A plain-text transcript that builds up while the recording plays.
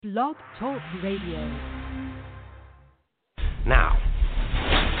Blog Talk Radio. Now,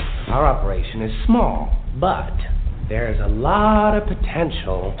 our operation is small, but there's a lot of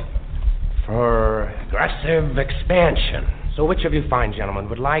potential for aggressive expansion. So which of you fine gentlemen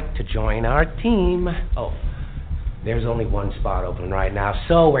would like to join our team? Oh, there's only one spot open right now,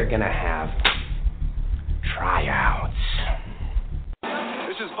 so we're gonna have tryouts.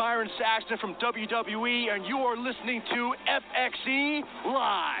 This is Byron Saxton from WWE, and you are listening to FXE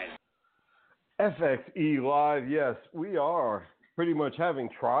Live. FXE Live, yes, we are pretty much having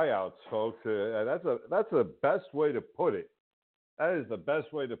tryouts, folks. That's the best way to put it. That is the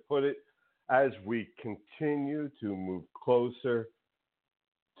best way to put it as we continue to move closer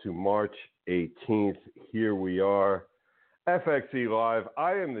to March 18th. Here we are, FXE Live.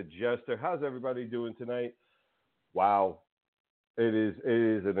 I am the Jester. How's everybody doing tonight? Wow. It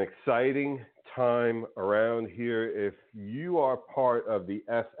is an exciting time around here if you are part of the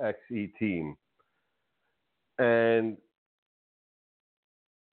FXE team. And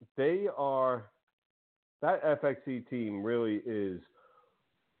that FXE team really is,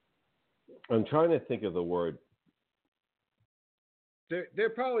 I'm trying to think of the word. They're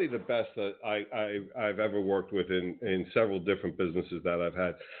probably the best that I've ever worked with in several different businesses that I've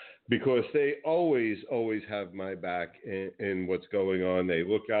had, because they always have my back in what's going on. They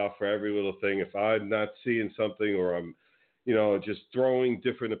look out for every little thing. If I'm not seeing something, or I'm, just throwing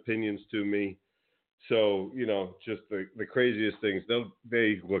different opinions to me. So, just the craziest things,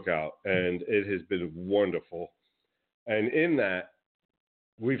 they look out, and it has been wonderful. And in that,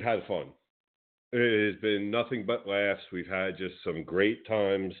 we've had fun. It has been nothing but laughs. We've had just some great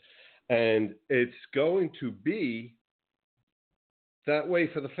times, and it's going to be that way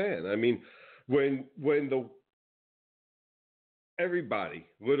for the fan. I mean, when everybody,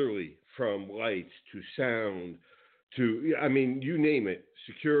 literally from lights to sound to, you name it,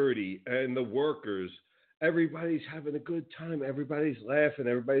 security and the workers, everybody's having a good time. Everybody's laughing.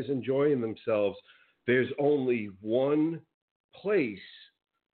 Everybody's enjoying themselves. There's only one place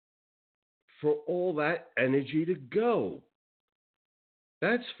for all that energy to go.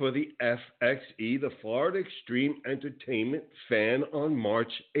 That's for the FXE, the Florida Extreme Entertainment Fan, on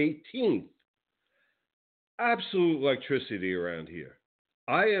March 18th. Absolute electricity around here.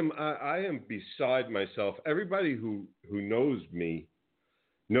 I am beside myself. Everybody who knows me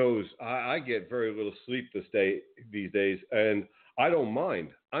knows I get very little sleep these days, and I don't mind.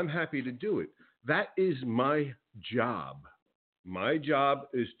 I'm happy to do it. That is my job. My job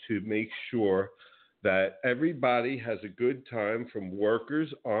is to make sure that everybody has a good time, from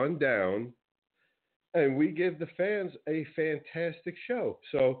workers on down, and we give the fans a fantastic show.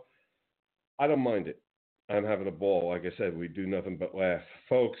 So I don't mind it. I'm having a ball. Like I said, we do nothing but laugh.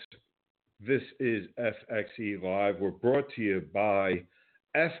 Folks, this is FXE Live. We're brought to you by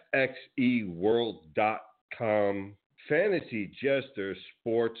FXEWorld.com,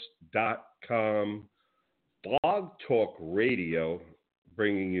 FantasyJesterSports.com, Blog Talk Radio,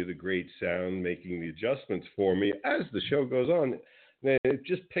 bringing you the great sound, making the adjustments for me as the show goes on. It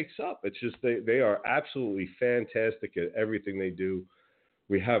just picks up. It's just they are absolutely fantastic at everything they do.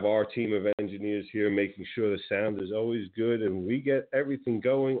 We have our team of engineers here making sure the sound is always good, and we get everything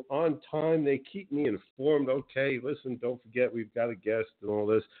going on time. They keep me informed. Okay, listen, don't forget we've got a guest and all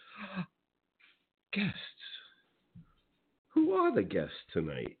this. Guests. Who are the guests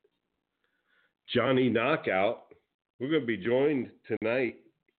tonight? Johnny Knockout. We're going to be joined tonight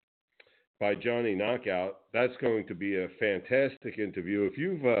by Johnny Knockout. That's going to be a fantastic interview. If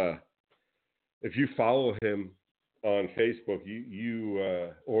you follow him on Facebook,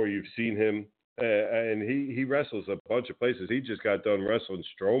 or you've seen him, and he wrestles a bunch of places. He just got done wrestling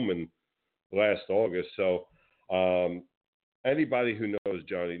Strowman last August. So anybody who knows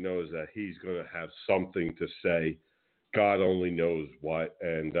Johnny knows that he's going to have something to say. God only knows what.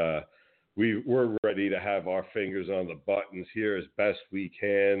 And we're ready to have our fingers on the buttons here as best we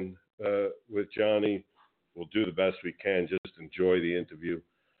can with Johnny. We'll do the best we can. Just enjoy the interview.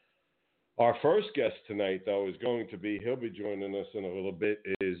 Our first guest tonight, though, he'll be joining us in a little bit,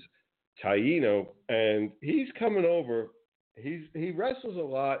 is Taino, and he's coming over. He wrestles a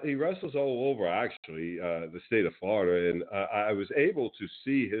lot. He wrestles all over, actually, the state of Florida, and I was able to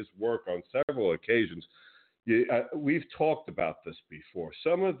see his work on several occasions. We've talked about this before.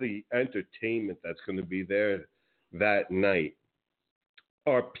 Some of the entertainment that's going to be there that night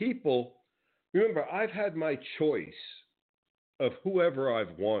are people. Remember, I've had my choice of whoever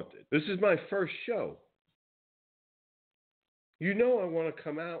I've wanted. This is my first show. I want to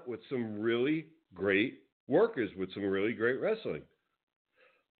come out with some really great workers, with some really great wrestling.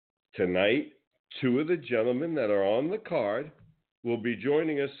 Tonight, two of the gentlemen that are on the card will be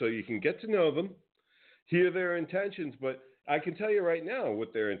joining us so you can get to know them, hear their intentions. But I can tell you right now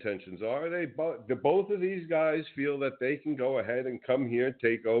what their intentions are. Both of these guys feel that they can go ahead and come here and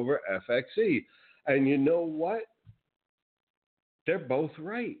take over FXE. And you know what? They're both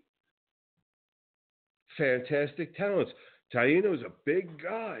right. Fantastic talents. Taino's a big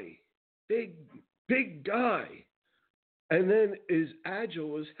guy. Big guy. And then is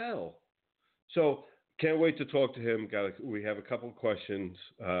agile as hell. So can't wait to talk to him. We have a couple of questions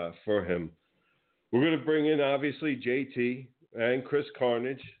for him. We're going to bring in, obviously, JT and Chris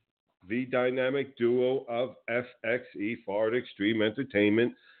Carnage, the dynamic duo of FXE, Florida Extreme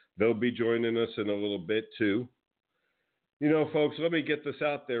Entertainment. They'll be joining us in a little bit, too. You know, folks, let me get this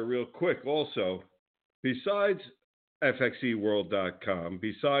out there real quick. Also, besides FXEworld.com,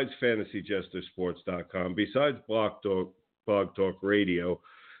 besides FantasyJesterSports.com, besides Blog Talk Radio,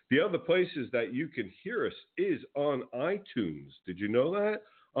 the other places that you can hear us is on iTunes. Did you know that?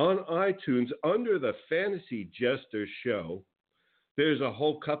 On iTunes, under the Fantasy Jester Show, there's a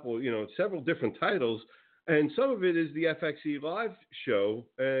whole couple, several different titles, and some of it is the FXE Live show,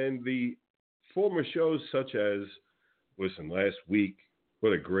 and the former shows such as, listen, last week,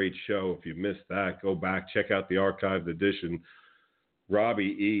 what a great show. If you missed that, go back, check out the archived edition. Robbie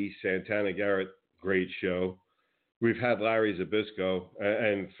E., Santana Garrett, great show. We've had Larry Zbyszko,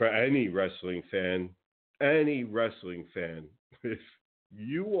 and for any wrestling fan, if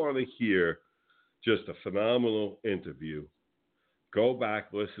you want to hear just a phenomenal interview, go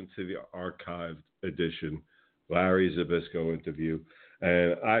back, listen to the archived edition, Larry Zbyszko interview,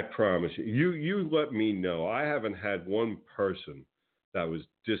 and I promise you let me know. I haven't had one person that was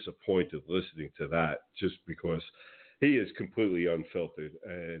disappointed listening to that, just because he is completely unfiltered,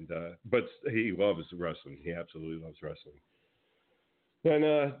 and but he loves wrestling. He absolutely loves wrestling.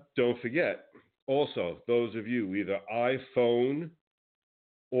 And don't forget, also, those of you either iPhone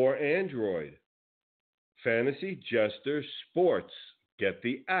or Android, Fantasy Jester Sports, get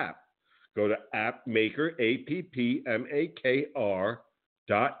the app. Go to AppMaker,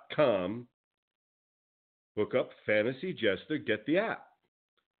 AppMakr.com. Look up Fantasy Jester, get the app.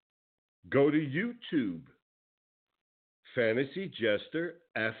 Go to YouTube, Fantasy Jester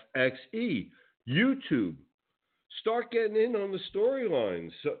FXE, YouTube. Start getting in on the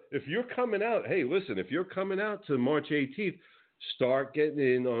storylines. So if you're coming out, hey, listen, if you're coming out to March 18th, start getting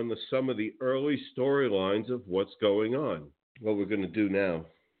in on some of the early storylines of what's going on. What we're going to do now.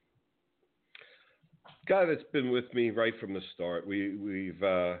 Guy that's been with me right from the start. We've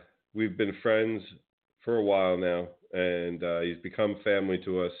been friends for a while now, and he's become family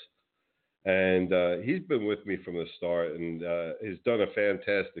to us. And he's been with me from the start, and has done a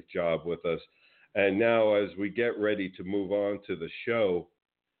fantastic job with us. And now, as we get ready to move on to the show,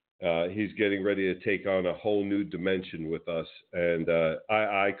 he's getting ready to take on a whole new dimension with us, and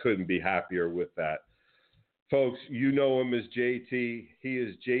I couldn't be happier with that. Folks, you know him as JT. He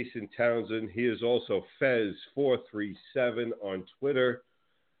is Jason Townsend. He is also Fez437 on Twitter.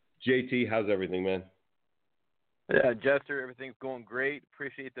 JT, how's everything, man? Yeah, Jester, everything's going great.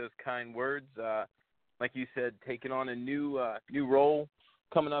 Appreciate those kind words. Like you said, taking on a new role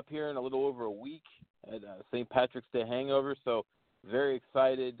coming up here in a little over a week at St. Patrick's Day Hangover. So very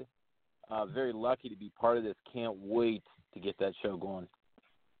excited, very lucky to be part of this. Can't wait to get that show going.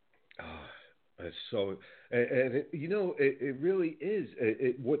 It's so, and it, it really is.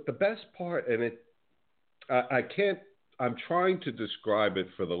 What the best part, and I'm trying to describe it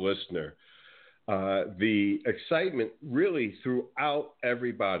for the listener. The excitement really throughout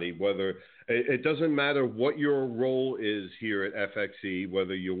everybody, whether it doesn't matter what your role is here at FXE,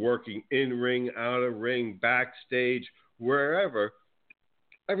 whether you're working in ring, out of ring, backstage, wherever,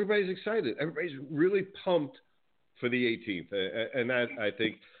 everybody's excited. Everybody's really pumped for the 18th. And that, I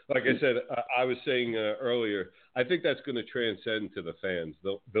think, like I said, I was saying earlier, I think that's going to transcend to the fans.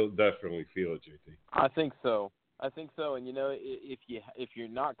 They'll definitely feel it, JT. I think so. And if you're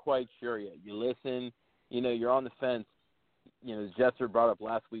not quite sure yet, you listen. You're on the fence. As Jester brought up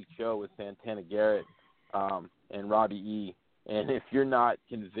last week's show with Santana Garrett and Robbie E. And if you're not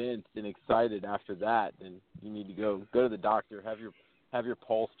convinced and excited after that, then you need to go to the doctor, have your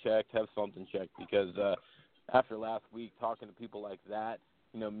pulse checked, have something checked, because after last week talking to people like that,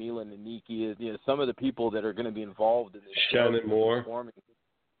 Milan and Nikki is some of the people that are going to be involved in this. Shannon Moore.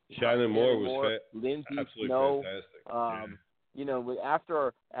 Shannon Moore was Lindsay absolutely Snow. Fantastic.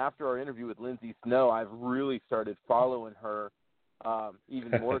 After our interview with Lindsay Snow, I've really started following her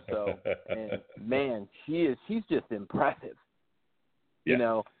even more so. And man, she's just impressive.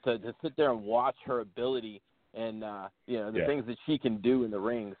 Yeah. To sit there and watch her ability and the things that she can do in the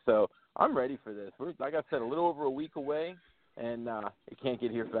ring. So I'm ready for this. We're, like I said, a little over a week away. and it can't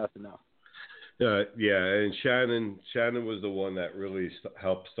get here fast enough. Yeah, and Shannon was the one that really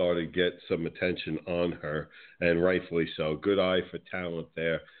helped start to get some attention on her, and rightfully so. Good eye for talent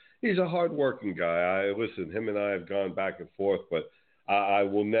there. He's a hard-working guy. Listen, him and I have gone back and forth, but I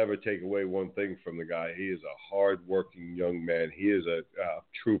will never take away one thing from the guy. He is a hard-working young man. He is a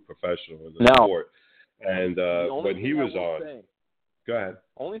true professional in the sport. And when he was on, go ahead.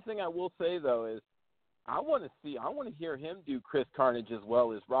 Only thing I will say though is, I want to hear him do Chris Carnage as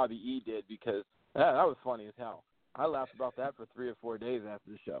well as Robbie E did, because that was funny as hell. I laughed about that for 3 or 4 days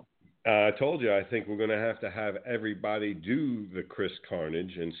after the show. I told you, I think we're going to have everybody do the Chris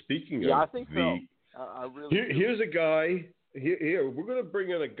Carnage. And speaking of I think so. I really here's a guy. Here, we're going to bring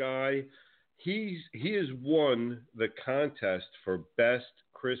in a guy. He has won the contest for best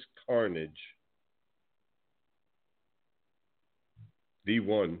Chris Carnage. The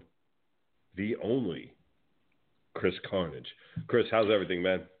one, the only Chris Carnage. Chris, how's everything,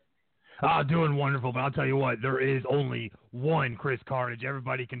 man? Doing wonderful, but I'll tell you what, there is only one Chris Carnage.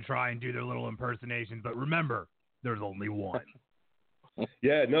 Everybody can try and do their little impersonations, but remember, there's only one.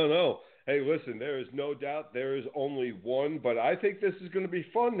 Yeah, no. Hey, listen, there is no doubt there is only one, but I think this is going to be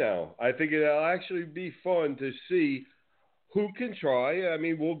fun now. I think it'll actually be fun to see who can try. I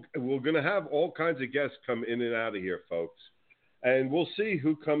mean, we're going to have all kinds of guests come in and out of here, folks, and we'll see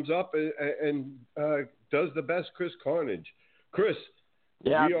who comes up and does the best Chris Carnage. Chris,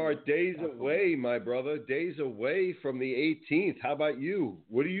 we are days away, my brother, days away from the 18th. How about you?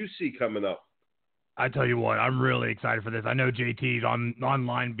 What do you see coming up? I tell you what, I'm really excited for this. I know JT's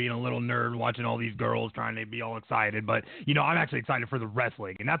online being a little nerd, watching all these girls trying to be all excited, but I'm actually excited for the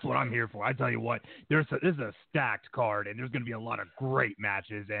wrestling, and that's what I'm here for. I tell you what, this is a stacked card, and there's going to be a lot of great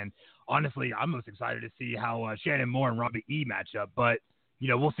matches. And honestly, I'm most excited to see how Shannon Moore and Robbie E match up. But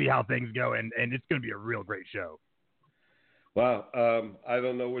we'll see how things go, and it's going to be a real great show. Wow, I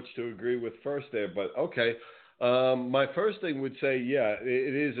don't know which to agree with first there, but okay. My first thing would say, yeah,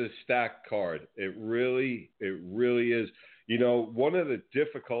 it is a stacked card. It really is. One of the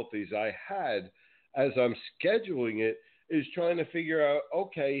difficulties I had as I'm scheduling it is trying to figure out,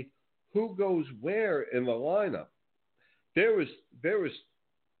 okay, who goes where in the lineup. There was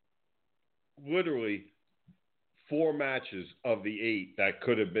literally 4 matches of the 8 that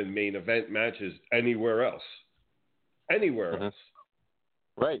could have been main event matches anywhere else.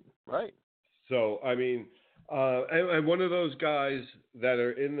 Right. So, I mean, and one of those guys that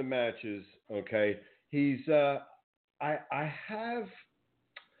are in the matches, okay, he's, I've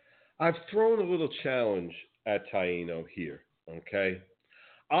thrown a little challenge at Taino here, okay?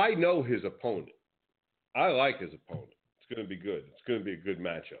 I know his opponent. I like his opponent. It's going to be good. It's going to be a good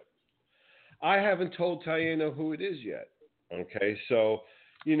matchup. I haven't told Taino who it is yet, okay? So,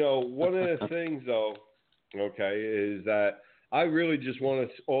 one of the things, though, okay, is that I really just want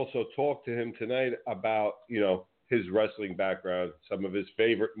to also talk to him tonight about, his wrestling background, some of his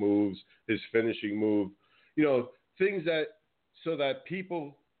favorite moves, his finishing move, things so that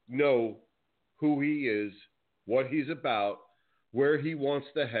people know who he is, what he's about, where he wants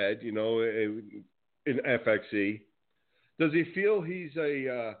to head, in FXE. Does he feel he's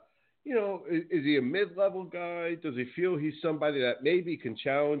is he a mid-level guy? Does he feel he's somebody that maybe can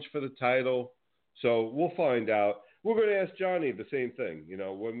challenge for the title? So we'll find out. We're going to ask Johnny the same thing.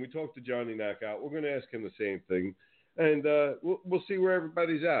 When we talk to Johnny Knockout, we're going to ask him the same thing. And we'll see where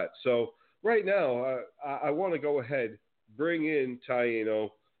everybody's at. So right now, I want to go ahead, bring in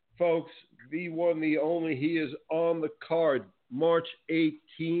Taino. Folks, the one, the only, he is on the card March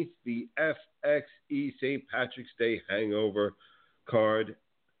 18th, the FXE St. Patrick's Day Hangover card.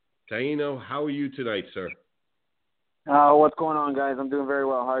 Taino, how are you tonight, sir? What's going on, guys? I'm doing very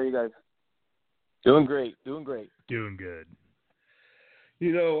well. How are you guys? Doing great. Doing good.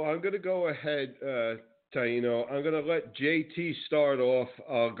 I'm going to go ahead, Taino. I'm going to let JT start off.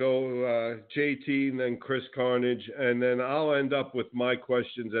 I'll go JT and then Chris Carnage, and then I'll end up with my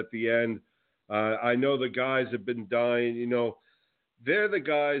questions at the end. I know the guys have been dying. They're the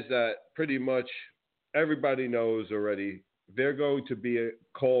guys that pretty much everybody knows already. They're going to be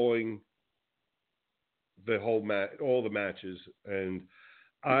calling the whole all the matches, and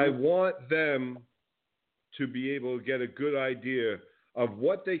I want them to be able to get a good idea of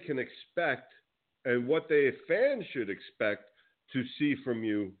what they can expect and what the fans should expect to see from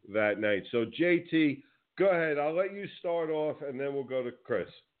you that night. So, JT, go ahead. I'll let you start off, and then we'll go to Chris.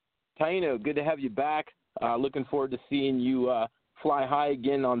 Taino, good to have you back. Looking forward to seeing you fly high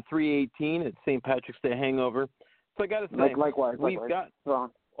again on 3/18 at St. Patrick's Day Hangover. So I got to say, likewise. I've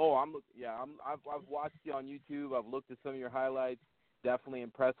watched you on YouTube. I've looked at some of your highlights. Definitely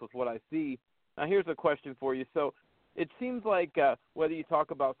impressed with what I see. Now, here's a question for you. So, it seems like whether you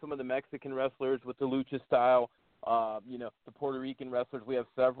talk about some of the Mexican wrestlers with the lucha style, the Puerto Rican wrestlers, we have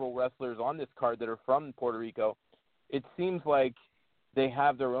several wrestlers on this card that are from Puerto Rico. It seems like they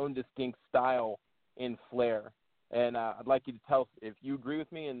have their own distinct style in flair. And I'd like you to tell us if you agree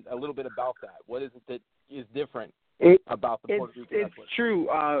with me and a little bit about that. What is it that is different about the Puerto Rican wrestlers? It's true.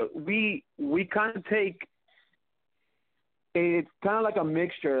 We kind of take – it's kind of like a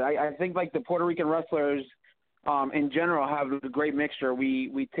mixture. I think like the Puerto Rican wrestlers in general have a great mixture.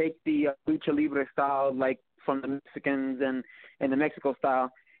 We take the lucha libre style like from the Mexicans and the Mexico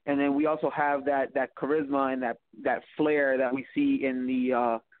style, and then we also have that charisma and that flair that we see in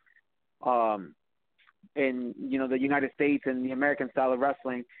the the United States and the American style of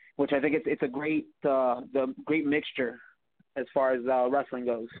wrestling, which I think it's a great the great mixture as far as wrestling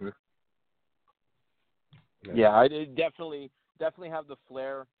goes. Yeah, I definitely have the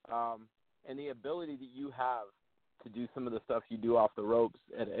flair and the ability that you have to do some of the stuff you do off the ropes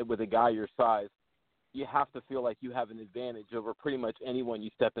with a guy your size. You have to feel like you have an advantage over pretty much anyone you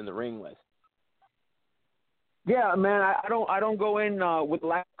step in the ring with. Yeah, man, I don't go in with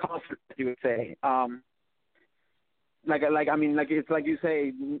lack of confidence, you would say. It's like you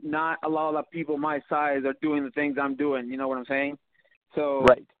say, not a lot of people my size are doing the things I'm doing. You know what I'm saying? So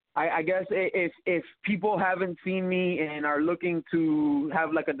right. I guess if people haven't seen me and are looking to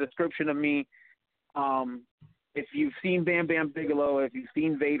have like a description of me, if you've seen Bam Bam Bigelow, if you've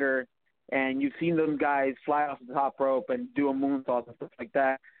seen Vader, and you've seen them guys fly off the top rope and do a moonsault and stuff like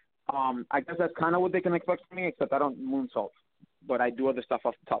that, I guess that's kind of what they can expect from me, except I don't moonsault, but I do other stuff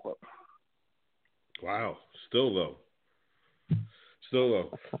off the top rope. Wow. Still though.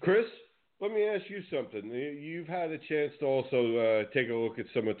 Chris, let me ask you something. You've had a chance to also take a look at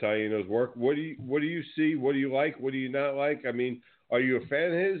some of Taino's work. What do you see? What do you like? What do you not like? I mean, are you a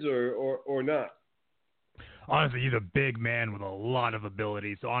fan of his or not? Honestly, he's a big man with a lot of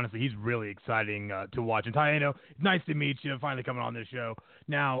ability. So, honestly, he's really exciting to watch. And, Taino, it's nice to meet you, finally coming on this show.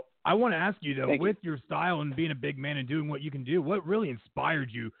 Now, I want to ask you, though, with your style and being a big man and doing what you can do, what really inspired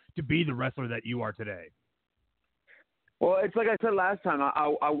you to be the wrestler that you are today? Well, it's like I said last time.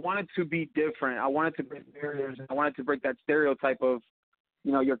 I wanted to be different. I wanted to break barriers. I wanted to break that stereotype of,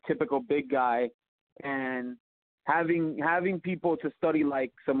 your typical big guy. And having people to study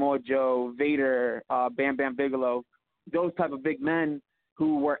like Samoa Joe, Vader, Bam Bam Bigelow, those type of big men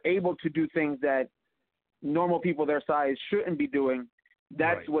who were able to do things that normal people their size shouldn't be doing,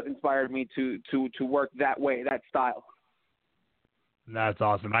 that's what inspired me to work that way, that style. That's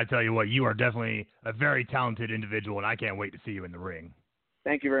awesome. I tell you what, you are definitely a very talented individual, and I can't wait to see you in the ring.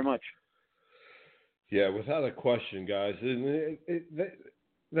 Thank you very much. Yeah, without a question, guys.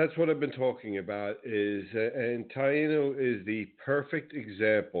 That's what I've been talking about and Taino is the perfect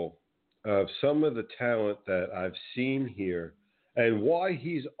example of some of the talent that I've seen here and why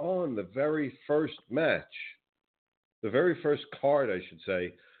he's on the very first match, the very first card, I should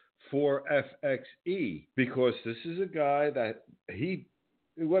say, for FXE, because this is a guy that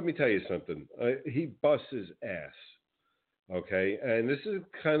let me tell you something, he busts his ass, okay? And this is the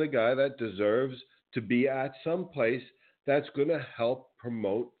kind of guy that deserves to be at some place that's going to help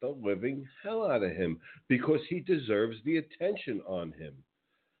promote the living hell out of him because he deserves the attention on him.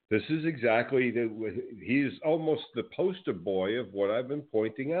 This is exactly, he's almost the poster boy of what I've been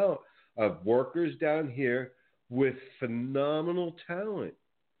pointing out, of workers down here with phenomenal talent.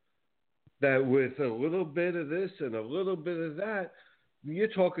 That with a little bit of this and a little bit of that, you're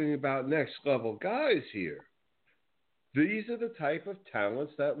talking about next level guys here. These are the type of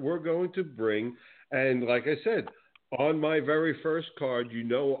talents that we're going to bring. And like I said, on my very first card,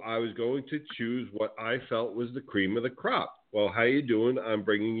 I was going to choose what I felt was the cream of the crop. Well, how you doing? I'm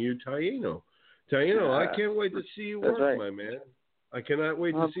bringing you Taino. Taino, I can't wait to see you work, my man. I cannot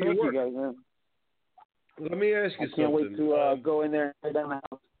wait to see you work. You guys, man. Let me ask you something. I can't wait to go in there and down the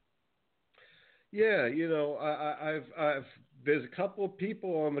house. Yeah, I've there's a couple of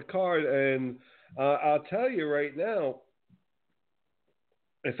people on the card, and I'll tell you right now,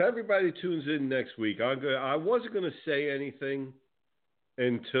 if everybody tunes in next week, I wasn't going to say anything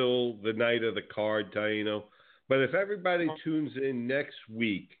until the night of the card, Taino. But if everybody tunes in next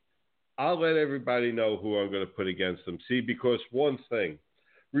week, I'll let everybody know who I'm going to put against them. See, because one thing,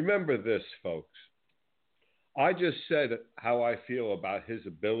 remember this, folks. I just said how I feel about his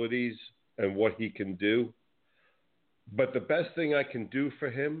abilities and what he can do. But the best thing I can do for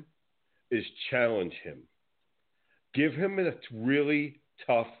him is challenge him. Give him a really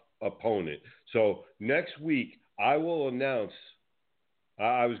tough opponent. So next week, I will announce,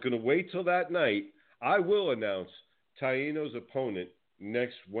 I was going to wait till that night. I will announce Taino's opponent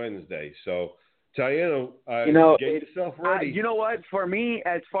next Wednesday. So Taino, get yourself ready. You know what? For me,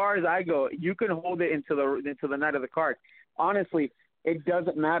 as far as I go, you can hold it until the night of the card. Honestly, it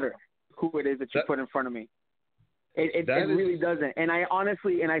doesn't matter who it is that you put in front of me. It really doesn't. And I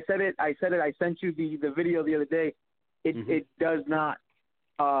honestly, and I said it. I sent you the video the other day. It does not.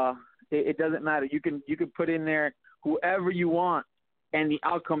 It doesn't matter. You can put in there whoever you want, and the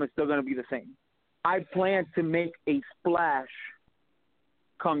outcome is still going to be the same. I plan to make a splash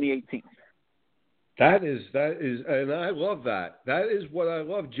come the 18th. That is, and I love that. That is what I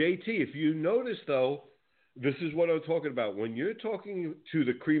love. JT, if you notice, though, this is what I'm talking about. When you're talking to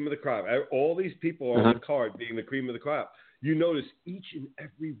the cream of the crop, all these people on the card being the cream of the crop, you notice each and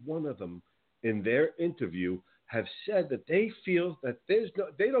every one of them in their interview have said that they feel that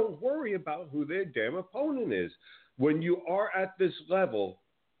they don't worry about who their damn opponent is. When you are at this level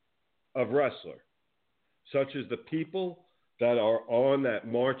of wrestler, such as the people that are on that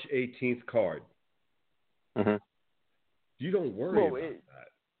March 18th card, you don't worry about that.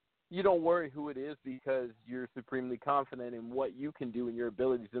 You don't worry who it is because you're supremely confident in what you can do and your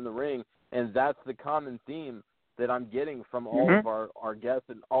abilities in the ring, and that's the common theme that I'm getting from all of our guests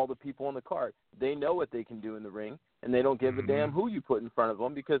and all the people on the card. They know what they can do in the ring, and they don't give a damn who you put in front of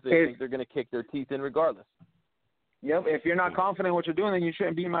them because they think they're going to kick their teeth in regardless. Yep. If you're not confident in what you're doing, then you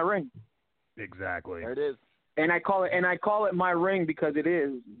shouldn't be in my ring. Exactly. There it is. And I call it my ring because it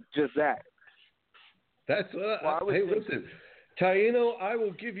is just that. That's hey, listen, Taino, I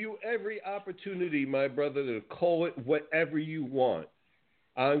will give you every opportunity, my brother, to call it whatever you want.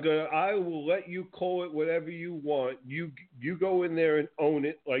 I will let you call it whatever you want. You go in there and own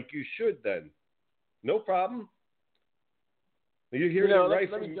it like you should then. No problem. You're hearing it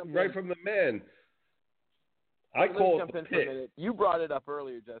right from the man. Let me jump in for a minute. You brought it up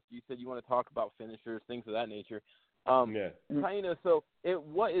earlier, Jesse. You said you want to talk about finishers, things of that nature. Taino, so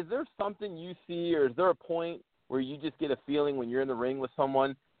is there something you see, or is there a point where you just get a feeling when you're in the ring with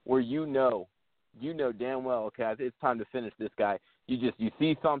someone where you know damn well, okay, it's time to finish this guy. You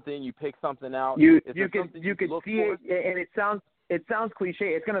see something, you pick something out. You can see it, and it sounds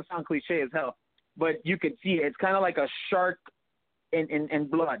cliche. It's gonna sound cliche as hell, but you can see it. It's kind of like a shark in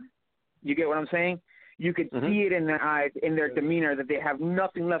blood. You get what I'm saying? You can see it in their eyes, in their demeanor, that they have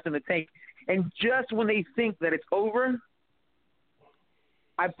nothing left in the tank. And just when they think that it's over,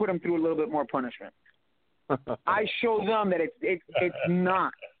 I put them through a little bit more punishment. I show them that it's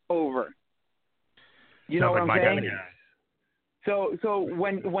not over. You know what I'm saying? So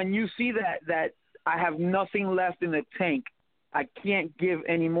when you see that I have nothing left in the tank, I can't give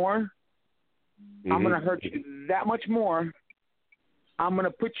any more, I'm going to hurt you that much more. I'm going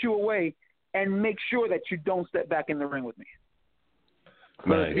to put you away and make sure that you don't step back in the ring with me.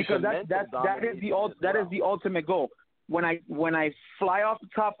 Nice. Because that is the ultimate goal. When I fly off the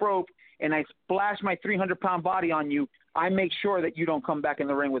top rope and I splash my 300-pound body on you, I make sure that you don't come back in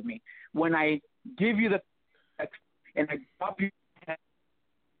the ring with me. When I give you the and I drop you,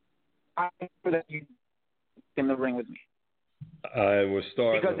 I make sure that you in the ring with me. I was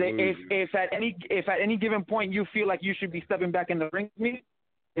starting because to lose if at any given point you feel like you should be stepping back in the ring with me,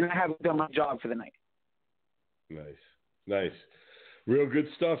 then I haven't done my job for the night. Nice. Real good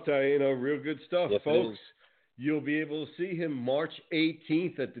stuff, Taino. Real good stuff, yes, folks. You'll be able to see him March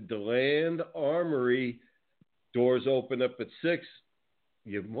 18th at the DeLand Armory. Doors open up at 6.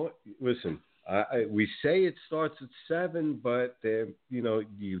 Listen, we say it starts at 7, but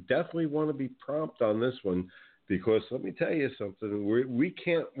you definitely want to be prompt on this one because let me tell you something. We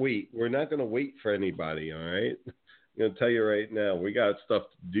can't wait. We're not going to wait for anybody, all right? I'm going to tell you right now, we got stuff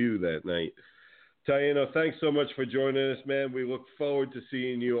to do that night. Taino, thanks so much for joining us, man. We look forward to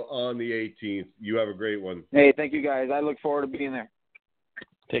seeing you on the 18th. You have a great one. Hey, thank you, guys. I look forward to being there.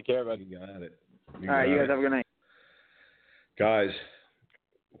 Take care, buddy. You got it. All right, you guys have a good night. Guys,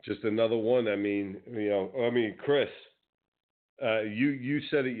 just another one. Chris, you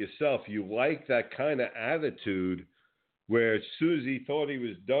said it yourself. You like that kind of attitude where as soon as he thought he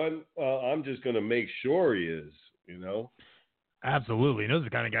was done, I'm just going to make sure he is, Absolutely. And those are the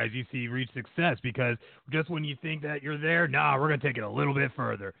kind of guys you see reach success because just when you think that you're there, we're going to take it a little bit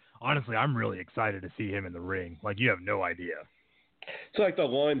further. Honestly, I'm really excited to see him in the ring. Like, you have no idea. It's like the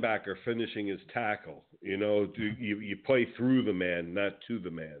linebacker finishing his tackle. You play through the man, not to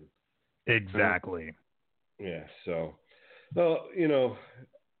the man. Exactly. Yeah, so, well,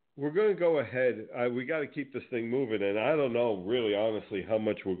 we're going to go ahead. We got to keep this thing moving, and I don't know, really, honestly, how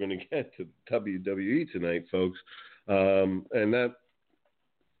much we're going to get to WWE tonight, folks. And that,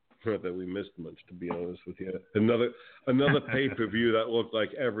 not that we missed much, to be honest with you. Another pay-per-view that looked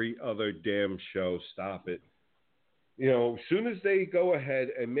like every other damn show. Stop it. as soon as they go ahead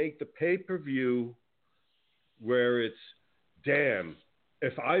and make the pay-per-view where it's, damn,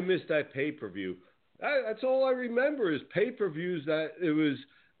 if I missed that pay-per-view, that's all I remember is pay-per-views that it was,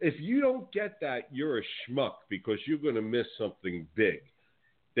 if you don't get that, you're a schmuck because you're going to miss something big.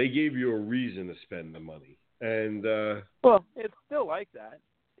 They gave you a reason to spend the money. And well, it's still like that.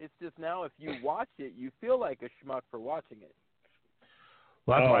 It's just now if you watch it, you feel like a schmuck for watching it.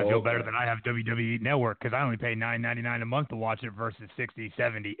 Well, that's why I feel better that I have WWE Network because I only pay $9.99 a month to watch it versus $60,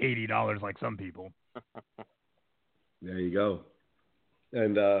 $70, $80 like some people. There you go.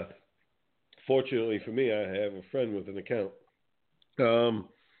 And fortunately for me, I have a friend with an account.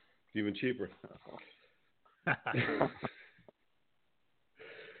 Even cheaper.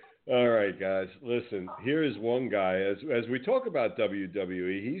 All right, guys. Listen, here is one guy. As we talk about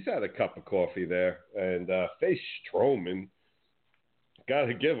WWE, he's had a cup of coffee there. And face Strowman, got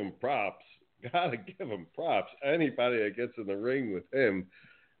to give him props. Anybody that gets in the ring with him,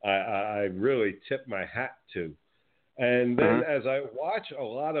 I really tip my hat to. And then as I watch a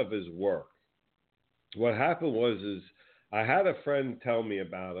lot of his work, what happened was I had a friend tell me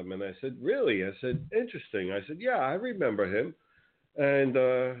about him, and I said, really? I said, interesting. I said, yeah, I remember him. And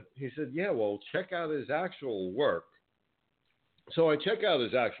he said, yeah, well, check out his actual work. So I check out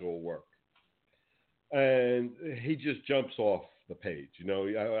his actual work, and he just jumps off the page.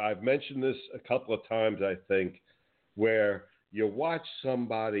 I've mentioned this a couple of times, I think, where you watch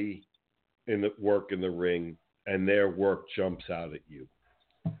somebody work in the ring, and their work jumps out at you.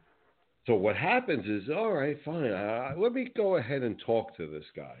 So what happens is, all right, fine, let me go ahead and talk to this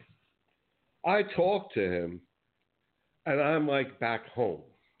guy. I talk to him, and I'm like back home.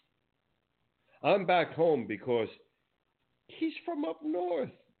 I'm back home because he's from up north.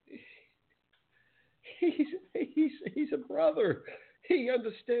 He's a brother. He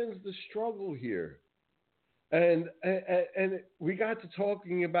understands the struggle here. And we got to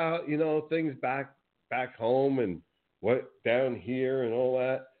talking about, things back home and what down here and all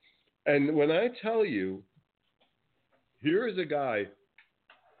that. And when I tell you, here is a guy,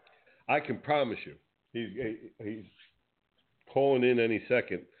 I can promise you, he's calling in any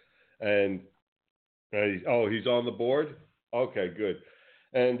second. And he's on the board? Okay, good.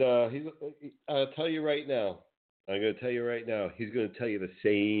 And I'll tell you right now, he's going to tell you the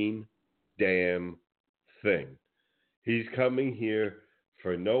same damn thing. He's coming here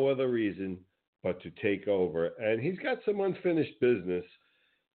for no other reason but to take over. And he's got some unfinished business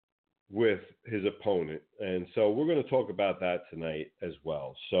with his opponent. And so we're going to talk about that tonight as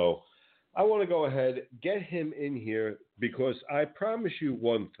well. So I want to go ahead, get him in here because I promise you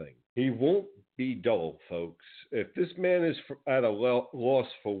one thing. He won't be dull, folks. If this man is at a loss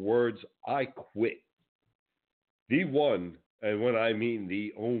for words, I quit. The one, and when I mean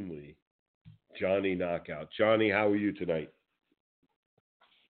the only, Johnny Knockout. Johnny, how are you tonight?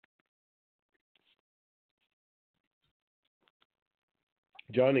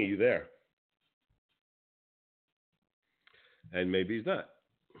 Johnny, you there? And maybe he's not.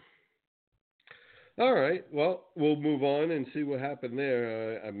 All right. Well, we'll move on and see what happened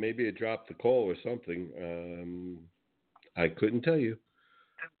there. Maybe it dropped the call or something. I couldn't tell you.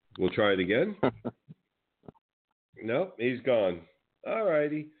 We'll try it again. Nope, he's gone. All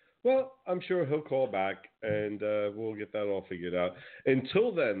righty. Well, I'm sure he'll call back, and we'll get that all figured out.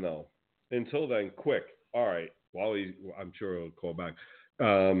 Until then, quick. All right. I'm sure he'll call back.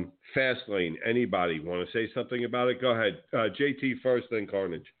 Fastlane, anybody want to say something about it? Go ahead. JT first, then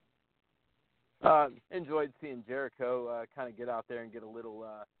Carnage. Enjoyed seeing Jericho kind of get out there and get a little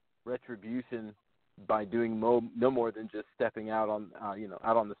retribution by doing no more than just stepping out on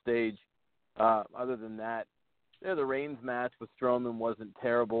the stage. Other than that, the Reigns match with Strowman wasn't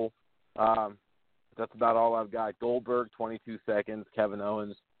terrible. That's about all I've got. Goldberg, 22 seconds. Kevin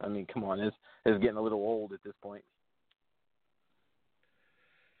Owens, I mean, come on, is getting a little old at this point.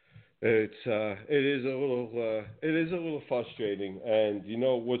 It is a little frustrating, and you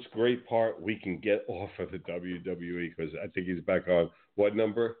know what's great part? We can get off of the WWE because I think he's back on what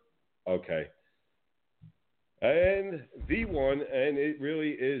number? Okay, and the one, and it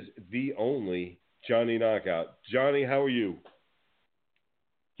really is the only Johnny Knockout. Johnny, how are you?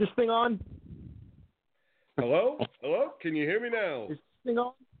 Is this thing on? Hello? Can you hear me now? Is this thing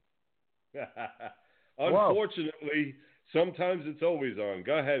on? Unfortunately. Sometimes it's always on.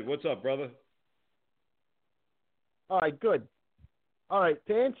 Go ahead. What's up, brother? All right, good. All right,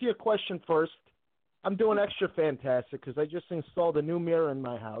 to answer your question first, I'm doing extra fantastic because I just installed a new mirror in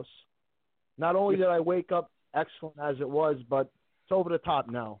my house. Not only did I wake up excellent as it was, but it's over the top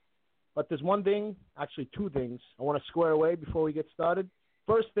now. But there's one thing, actually two things, I want to square away before we get started.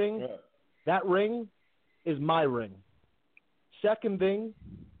 First thing, that ring is my ring. Second thing,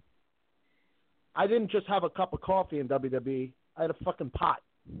 I didn't just have a cup of coffee in WWE. I had a fucking pot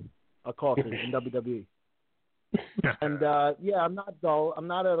of coffee in WWE. And, yeah, I'm not dull. I'm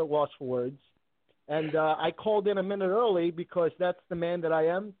not at a loss for words. And I called in a minute early because that's the man that I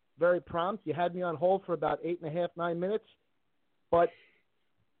am, very prompt. You had me on hold for about 8.5, 9 minutes. But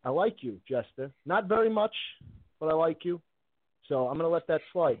I like you, Jester. Not very much, but I like you. So I'm going to let that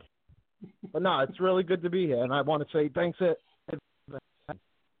slide. But, no, it's really good to be here. And I want to say thanks.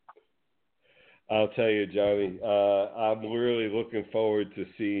 I'll tell you, Johnny, I'm really looking forward to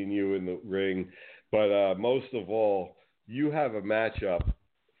seeing you in the ring. But most of all, you have a matchup.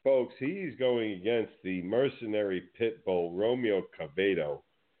 Folks, he's going against the mercenary pit bull, Romeo Cavedo,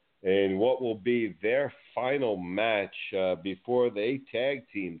 in what will be their final match before they tag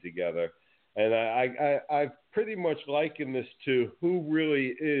team together. And I've pretty much likened this to who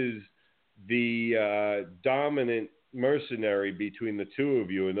really is the dominant mercenary between the two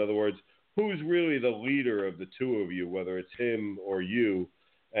of you. In other words, who's really the leader of the two of you, whether it's him or you.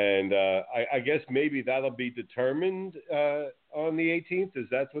 And I guess maybe that'll be determined on the 18th. Is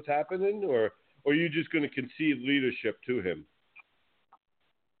that what's happening? Or are you just going to concede leadership to him?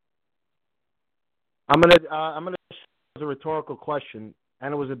 I'm gonna ask a rhetorical question,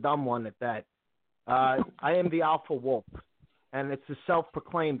 and it was a dumb one at that. I am the alpha wolf, and it's a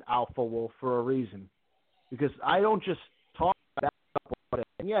self-proclaimed alpha wolf for a reason, because I don't just talk about it.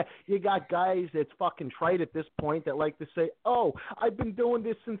 And yeah, you got guys that's fucking trite at this point that like to say, "Oh, I've been doing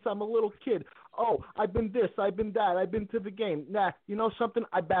this since I'm a little kid. Oh, I've been this, I've been that, I've been to the game." Nah, you know something?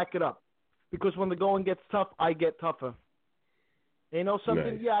 I back it up, because when the going gets tough, I get tougher. You know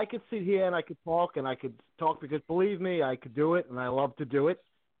something? Nice. Yeah, I could sit here and I could talk because believe me, I could do it and I love to do it.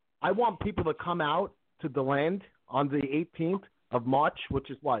 I want people to come out to the land on the 18th of March, which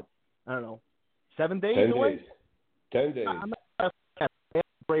is what? I don't know, 7 days 10 away? days. 10 days. I'm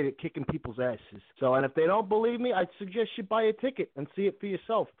great at kicking people's asses. So, and if they don't believe me, I'd suggest you buy a ticket and see it for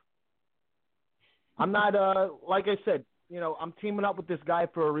yourself. I'm not, like I said, you know, I'm teaming up with this guy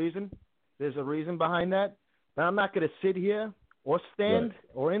for a reason. There's a reason behind that. But I'm not going to sit here or stand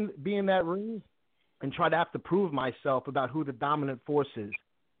or be in that ring and try to have to prove myself about who the dominant force is.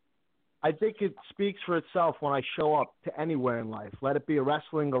 I think it speaks for itself when I show up to anywhere in life. Let it be a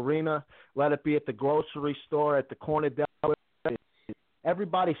wrestling arena. Let it be at the grocery store, at the corner deli.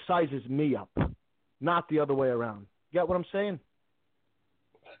 Everybody sizes me up, not the other way around. Get what I'm saying?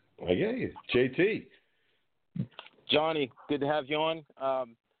 I get you. JT. Johnny, good to have you on.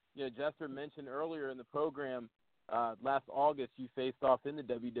 You know, Jester mentioned earlier in the program, last August you faced off in the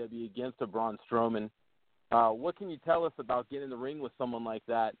WWE against a Braun Strowman. What can you tell us about getting in the ring with someone like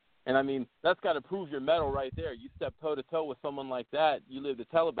that? And, I mean, that's got to prove your mettle right there. You step toe-to-toe with someone like that. You live to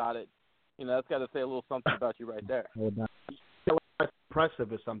tell about it. You know, that's got to say a little something about you right there. That's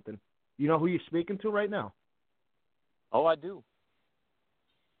impressive or something. You know who you're speaking to right now? Oh, I do.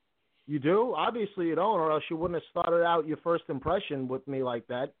 You do? Obviously you don't, or else you wouldn't have started out your first impression with me like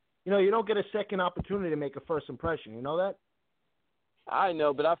that. You know, you don't get a second opportunity to make a first impression. You know that? I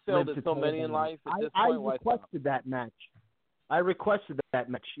know, but I've failed at so many in life. At this point, I requested that match.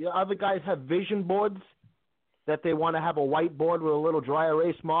 You know, other guys have vision boards that they want to have a whiteboard with a little dry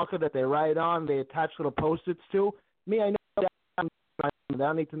erase marker that they write on. They attach little Post-its to. Me, I know that I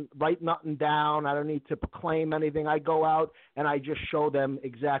don't need to write nothing down. I don't need to proclaim anything. I go out and I just show them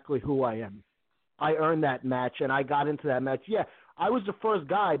exactly who I am. I earned that match, and I got into that match. Yeah, I was the first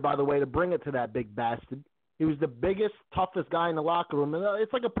guy, by the way, to bring it to that big bastard. He was the biggest, toughest guy in the locker room. And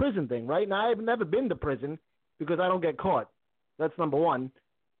it's like a prison thing, right? Now, I've never been to prison because I don't get caught. That's number one.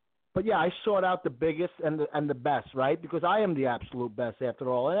 But, yeah, I sought out the biggest and the best, right? Because I am the absolute best after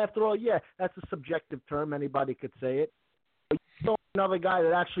all. And after all, yeah, that's a subjective term. Anybody could say it. But you know, another guy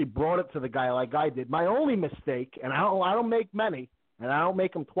that actually brought it to the guy like I did. My only mistake, and I don't make many, and I don't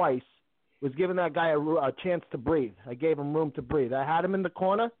make them twice, was giving that guy a chance to breathe. I gave him room to breathe. I had him in the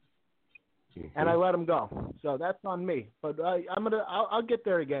corner, and I let him go. So that's on me. But I'll get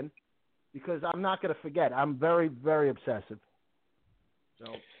there again because I'm not going to forget. I'm very, very obsessive. So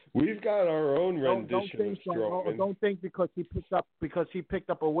we've got our own rendition of Strowman. Don't think because he picked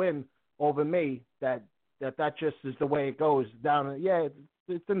up a win over me that just is the way it goes down. Yeah,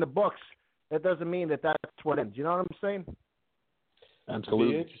 it's in the books. That doesn't mean that's what ends. You know what I'm saying?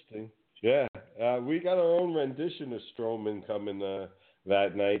 Absolutely. It'll be interesting. Yeah, we got our own rendition of Strowman coming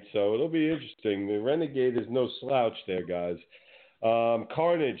that night, so it'll be interesting. The Renegade is no slouch there, guys.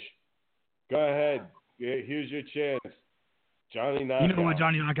 Carnage, go ahead. Here's your chance. Johnny Knockout. You know what,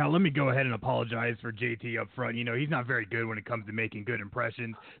 Johnny Knockout, let me go ahead and apologize for JT up front. You know, he's not very good when it comes to making good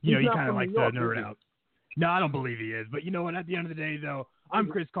impressions. You know, he kind of likes to nerd out. No, I don't believe he is. But you know what? At the end of the day, though, I'm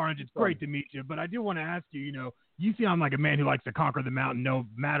Chris Carnage. It's great to meet you. But I do want to ask you, you sound like a man who likes to conquer the mountain no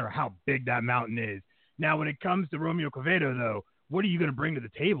matter how big that mountain is. Now, when it comes to Romeo Quevedo, though, what are you going to bring to the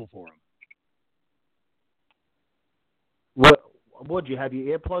table for him? Would you have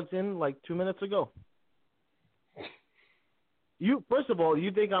your earplugs in like 2 minutes ago? First of all,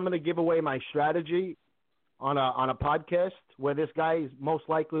 you think I'm going to give away my strategy on a podcast where this guy is most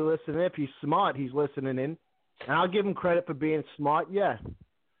likely listening? If he's smart, he's listening in, and I'll give him credit for being smart. Yeah,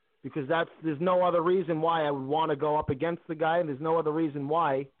 because there's no other reason why I would want to go up against the guy, and there's no other reason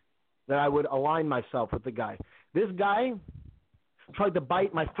why that I would align myself with the guy. This guy tried to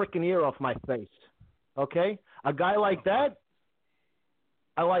bite my freaking ear off my face. Okay, a guy like that.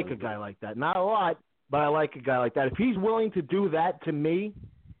 I like a guy like that. Not a lot, but I like a guy like that. If he's willing to do that to me,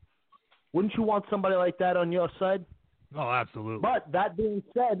 wouldn't you want somebody like that on your side? Oh, absolutely. But that being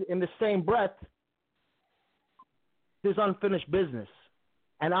said, in the same breath, there's unfinished business.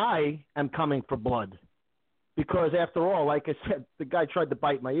 And I am coming for blood. Because after all, like I said, the guy tried to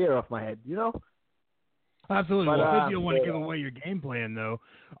bite my ear off my head, Absolutely. But, well, since you don't want to give away your game plan, though,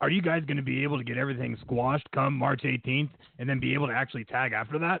 are you guys going to be able to get everything squashed come March 18th and then be able to actually tag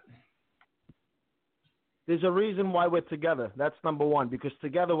after that? There's a reason why we're together. That's number one, because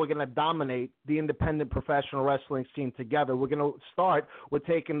together we're going to dominate the independent professional wrestling scene together. We're going to start with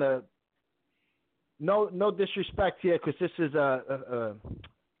taking the – no disrespect here, because this is a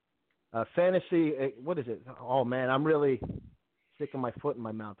fantasy – what is it? Oh, man, I'm really sticking my foot in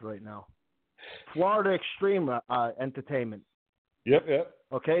my mouth right now. Florida Extreme Entertainment. Yep.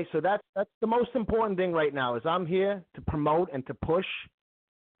 Okay, so that's the most important thing right now is I'm here to promote and to push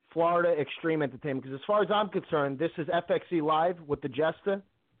Florida Extreme Entertainment, because as far as I'm concerned, this is FXE Live with the Jester,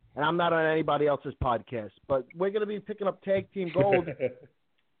 and I'm not on anybody else's podcast. But we're going to be picking up Tag Team Gold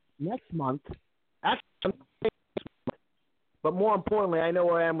next month. Actually, but more importantly, I know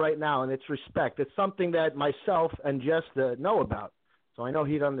where I am right now, and it's respect. It's something that myself and Jester know about. So I know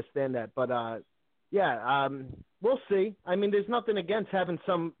he'd understand that. But, we'll see. I mean, there's nothing against having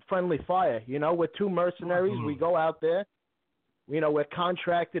some friendly fire. We're two mercenaries. We go out there. We're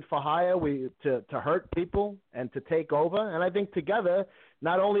contracted for hire to hurt people and to take over. And I think together,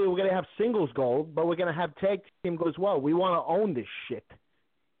 not only are we going to have singles gold, but we're going to have tag team gold as well. We want to own this shit.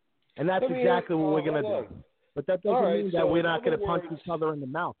 And that's exactly what we're going to do. But that doesn't mean that we're not going to punch each other in the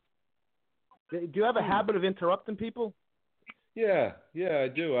mouth. Do you have a habit of interrupting people? Yeah, I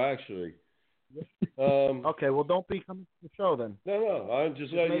do actually. Okay, well, don't be coming to the show then. No, I'm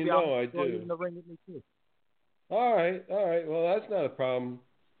just letting you know I do. You in the ring with me too. All right. Well, that's not a problem.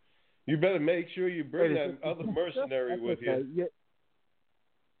 You better make sure you bring that other mercenary with you. Yeah.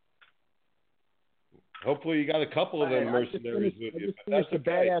 Hopefully, you got a couple of them mercenaries with you. I just finished a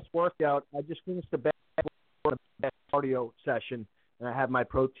badass workout. I just finished a badass cardio session, and I have my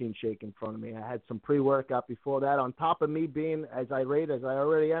protein shake in front of me. I had some pre-workout before that, on top of me being as irate as I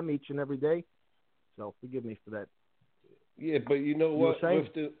already am each and every day. So forgive me for that. Yeah, but you know what?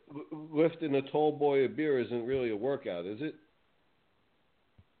 Lifting a tall boy of beer isn't really a workout, is it?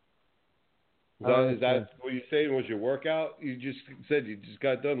 Is that what you're saying was your workout? You just said you just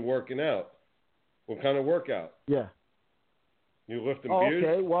got done working out. What kind of workout? Yeah. You lifting beers?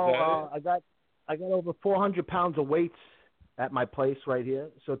 Okay. Well, I got over 400 pounds of weights at my place right here.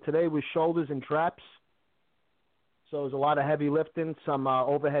 So today was shoulders and traps. So it was a lot of heavy lifting, some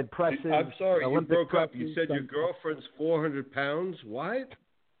overhead presses. I'm sorry, Olympic you broke presses, up. You said your girlfriend's 400 pounds. What?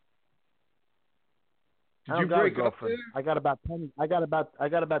 Did you break up there? I got about 10. I got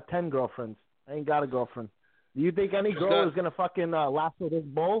about 10 girlfriends. I ain't got a girlfriend. Do you think any girl is gonna fucking lasso this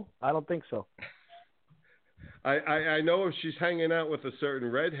bull? I don't think so. I know if she's hanging out with a certain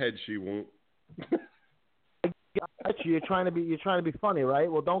redhead, she won't. You're trying to be funny,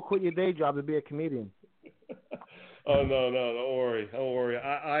 right? Well, don't quit your day job to be a comedian. Oh no, don't worry.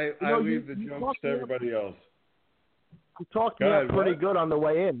 I leave the jokes to everybody else. You talked me up pretty good on the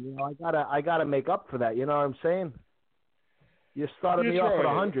way in. I gotta make up for that. You know what I'm saying? You started me off at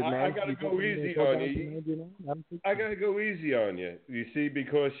 100, man. I gotta go easy on you. I gotta go easy on you. You see,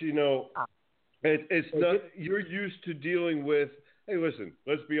 because it's not. You're used to dealing with. Hey, listen.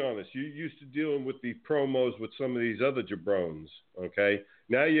 Let's be honest. You're used to dealing with the promos with some of these other jabrones. Okay.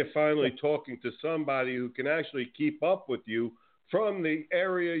 Now you're finally talking to somebody who can actually keep up with you from the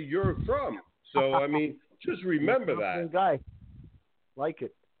area you're from. So I mean, just remember that. Guy, like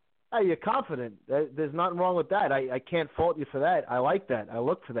it. Hey, you're confident. There's nothing wrong with that. I can't fault you for that. I like that. I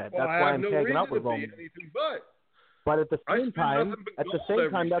look for that. Well, that's why I'm tagging up with Romeo. But at the same time,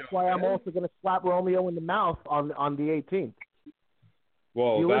 that's why I'm also going to slap Romeo in the mouth on the 18th.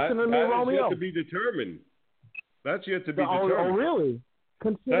 Well, You that, listen to me, that is Romeo? yet to be determined. That's yet to be Oh, determined. really?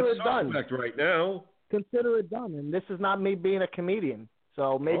 Consider That's it done. suspect right now. Consider it done. And this is not me being a comedian,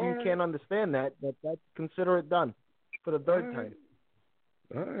 so maybe All you right. can't understand that. But that's consider it done for the third All right. time.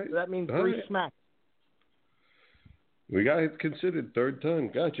 All right. So that means All 3 right. smacks. We got it considered third time.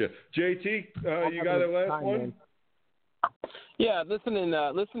 Gotcha. JT, you got a last one? Man. Yeah, listening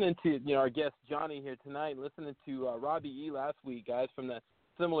to our guest Johnny here tonight, listening to Robbie E last week, guys from the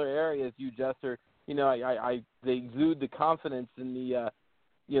similar area as you, Jester. They exude the confidence in the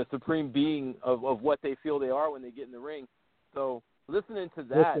supreme being of what they feel they are when they get in the ring. So listening to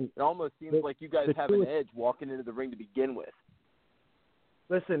that, it almost seems like you guys have an edge walking into the ring to begin with.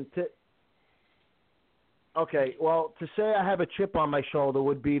 Listen, to say I have a chip on my shoulder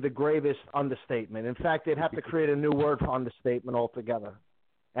would be the gravest understatement. In fact, they'd have to create a new word for understatement altogether.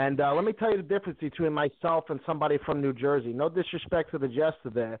 And let me tell you the difference between myself and somebody from New Jersey. No disrespect to the Jester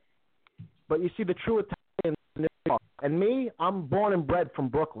there, but you see, the true Italian in New York. And me, I'm born and bred from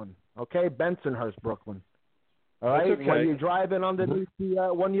Brooklyn, okay? Bensonhurst, Brooklyn. All right? That's okay. When you're driving underneath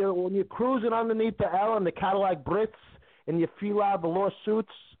when you're cruising underneath the L and the Cadillac Brits and you feel out the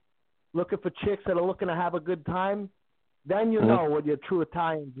lawsuits, looking for chicks that are looking to have a good time, then you know what your true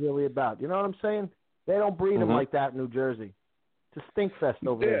Italian's really about. You know what I'm saying? They don't breed them like that in New Jersey. It's a stink fest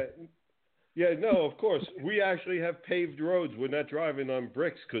over there. Yeah, no, of course. We actually have paved roads. We're not driving on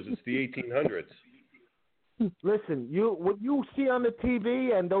bricks because it's the 1800s. Listen, what you see on the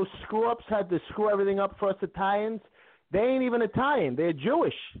TV and those screw-ups had to screw everything up for us Italians, they ain't even Italian. They're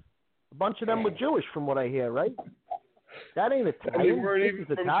Jewish. A bunch of them were Jewish from what I hear, right? That ain't Italian. And they weren't even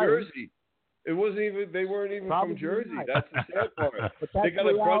from Italian. Jersey. It wasn't even. They weren't even Probably from Jersey. not. That's the sad part. They got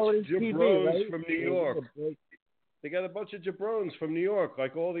a bunch of TV, jabrones right? from New York. They got a bunch of jabrones from New York,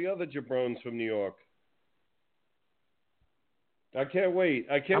 like all the other jabrones from New York. I can't wait.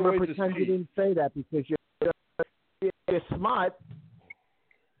 I can't wait to see. I'm gonna pretend you didn't say that because you're smart.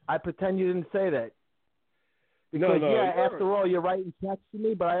 I pretend you didn't say that. Because, after all, you're writing checks to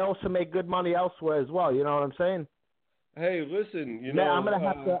me, but I also make good money elsewhere as well. You know what I'm saying? Hey, listen, I'm gonna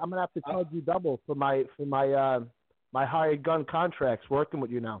have to charge you double for my hired gun contracts working with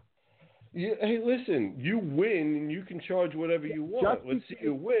you now. Yeah, hey, listen, you win and you can charge whatever you want. Let's see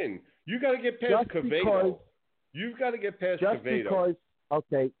you win. You got to get past Cavedo. You've got to get past Cavedo.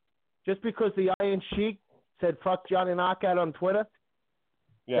 Just because the Iron Sheik said "fuck Johnny Knockout" on Twitter,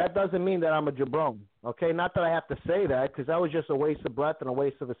 that doesn't mean that I'm a jabron. Okay, not that I have to say that because that was just a waste of breath and a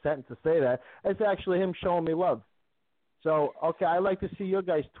waste of a sentence to say that. It's actually him showing me love. So, I like to see your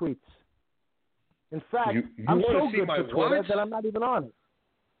guys' tweets. In fact, I'm so good for Twitter that I'm not even on it.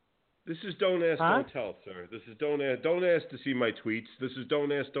 This is don't ask, don't tell, sir. This is don't ask to see my tweets. This is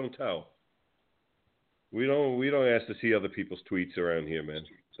don't ask, don't tell. We don't ask to see other people's tweets around here, man.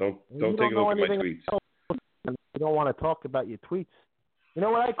 Don't take a look at my tweets. You don't want to talk about your tweets. You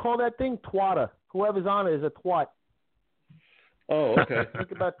know what I call that thing? Twatter. Whoever's on it is a twat. Oh, okay.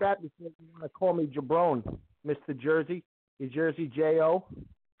 Think about that before you want to call me Jabron, Mr. Jersey. You Jersey J.O.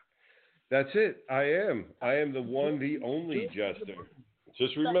 That's it. I am the one, the only Jester.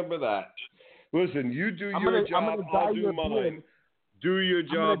 Just remember that. Listen, you do your job, I'll do mine. Do your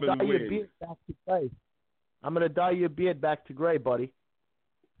job and win. I'm going to dye your beard back to gray, buddy.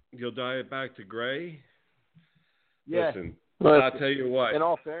 You'll dye it back to gray? Yeah. Listen, I'll tell you what. In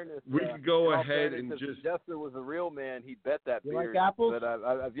all fairness, we can go ahead and just. If Jester was a real man, he'd bet that you beard. Like apples? But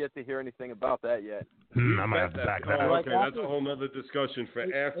I've yet to hear anything about that yet. I might have to back that. Okay, that's a whole other discussion for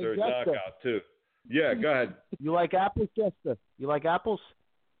after knockout too. Yeah, go ahead. You like apples, Jester? You like apples?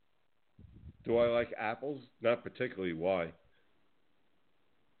 Do I like apples? Not particularly. Why?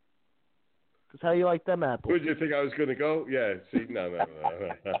 Because how you like them apples? Where did you think I was going to go? Yeah, see, no.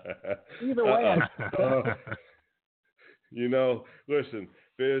 Either way. Listen,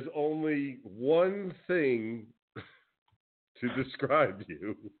 there's only one thing to describe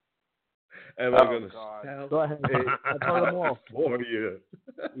you. And I'm going to spell Go ahead. I've heard them all. For you.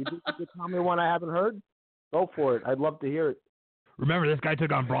 You can tell me one I haven't heard? Go for it. I'd love to hear it. Remember, this guy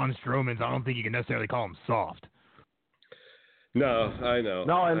took on Braun Strowman, so I don't think you can necessarily call him soft. No, I know.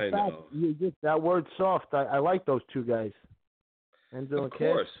 No, in fact, you just that word soft. I like those two guys. Enzo and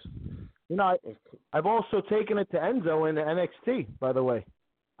course. Cass. I've also taken it to Enzo in the NXT, by the way.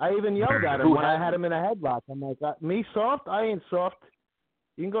 I even yelled at him when I had him in a headlock. I'm like, me soft? I ain't soft.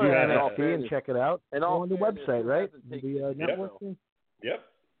 You can go to NXT and check it out. And go on the website, right? The network thing. Yep.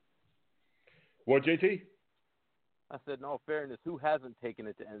 What, JT? I said, in all fairness, who hasn't taken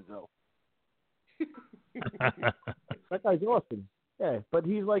it to Enzo? That guy's awesome. Yeah, but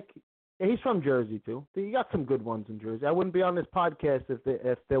he's like, Yeah, he's from Jersey too. You got some good ones in Jersey. I wouldn't be on this podcast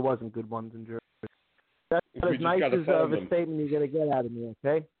if there wasn't good ones in Jersey. That's We as just nice gotta as find of a them. statement you're gonna get out of me.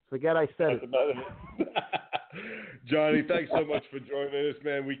 Okay, forget I said That's it. about it. Johnny, thanks so much for joining us,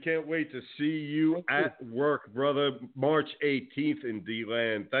 man. We can't wait to see you at work, brother. March 18th in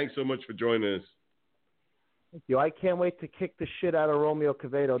D-Land. Thanks so much for joining us. Thank you. I can't wait to kick the shit out of Romeo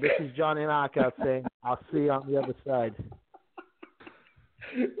Quevedo. This is Johnny Knockout saying, I'll see you on the other side.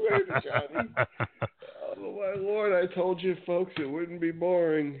 Later, Johnny. Oh, my Lord. I told you, folks, it wouldn't be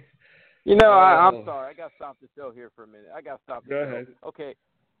boring. You know, I'm sorry. I got to stop the show here for a minute. Go ahead. Okay.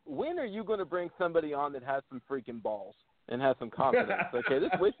 When are you going to bring somebody on that has some freaking balls and has some confidence? Okay,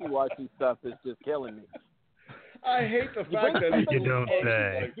 this wishy-washy stuff is just killing me. I hate the fact that You don't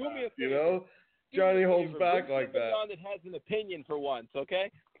say. like, you know, Johnny holds back like that. On that has an opinion for once,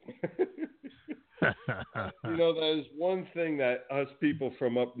 okay? You know, there's one thing that us people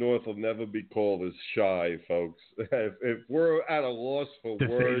from up north will never be called as shy, folks. If we're at a loss for to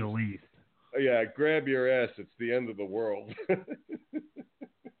words, say the least. Yeah, grab your ass. It's the end of the world.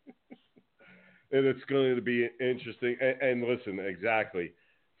 And it's going to be interesting. And listen, exactly.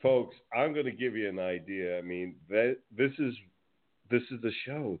 Folks, I'm going to give you an idea. I mean, this is the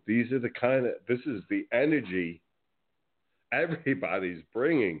show. This is the energy everybody's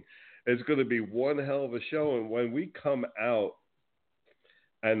bringing. It's going to be one hell of a show. And when we come out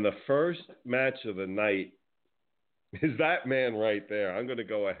and the first match of the night is that man right there, I'm going to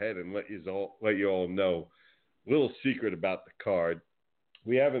go ahead and let you all know. Little secret about the card.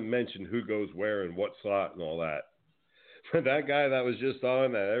 We haven't mentioned who goes where and what slot and all that. For that guy that was just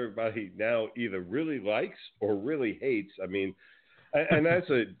on that everybody now either really likes or really hates. I mean, and that's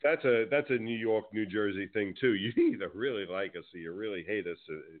a New York, New Jersey thing too. You either really like us or you really hate us,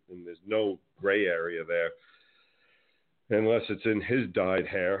 and there's no gray area there, unless it's in his dyed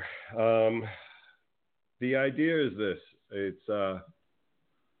hair. The idea is this: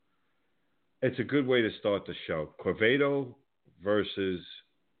 it's a good way to start the show. Quevedo versus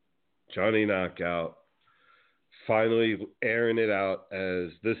Johnny Knockout, finally airing it out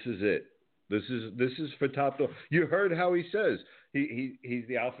as this is it. This is for top dog. You heard how he says he's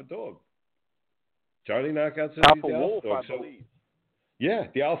the alpha dog. Johnny Knockout says he's the wolf, alpha dog. I believe. Yeah,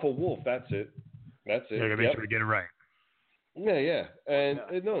 the alpha wolf. That's it. Yeah, make sure we get it right. Yeah, and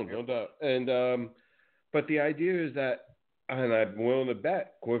no doubt. And but the idea is that, and I'm willing to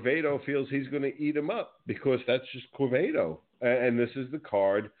bet, Quevedo feels he's going to eat him up because that's just Quevedo. And this is the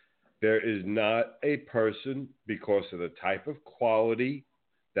card. There is not a person, because of the type of quality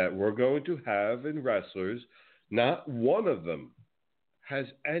that we're going to have in wrestlers, not one of them has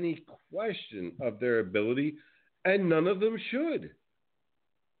any question of their ability, and none of them should.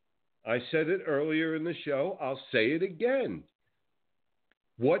 I said it earlier in the show. I'll say it again.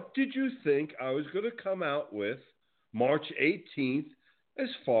 What did you think I was going to come out with March 18th as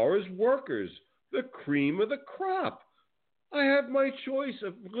far as workers? The cream of the crop. I have my choice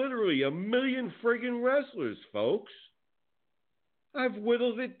of literally a million friggin' wrestlers, folks. I've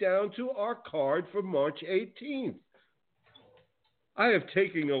whittled it down to our card for March 18th. I have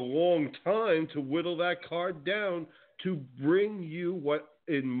taken a long time to whittle that card down to bring you what,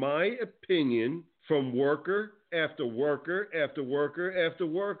 in my opinion, from worker after worker after worker after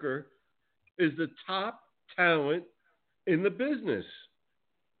worker, is the top talent in the business.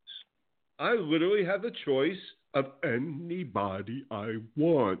 I literally have the choice of anybody I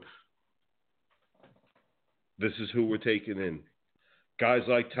want. This is who we're taking in. Guys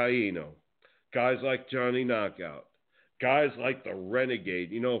like Taino. Guys like Johnny Knockout. Guys like the Renegade.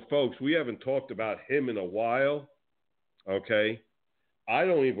 You know, folks, we haven't talked about him in a while. Okay? I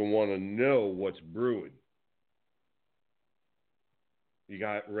don't even want to know what's brewing. You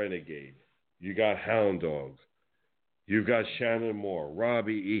got Renegade. You got Hound Dog. You got Shannon Moore,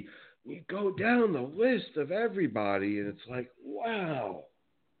 Robbie E. You go down the list of everybody, and it's like, wow.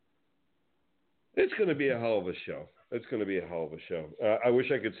 It's going to be a hell of a show. It's going to be a hell of a show. I wish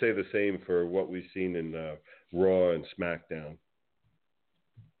I could say the same for what we've seen in Raw and SmackDown.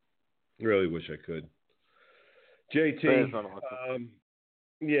 Really wish I could. JT,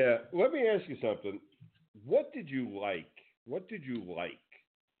 yeah, let me ask you something. What did you like? What did you like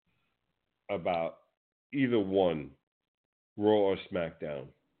about either one, Raw or SmackDown?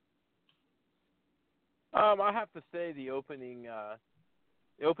 I have to say the opening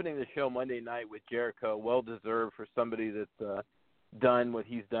the show Monday night with Jericho, well deserved for somebody that's done what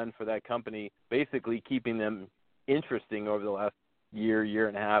he's done for that company, basically keeping them interesting over the last year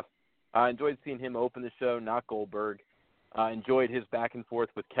and a half. I enjoyed seeing him open the show, not Goldberg. I enjoyed his back and forth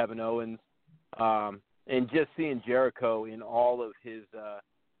with Kevin Owens, and just seeing Jericho in all of his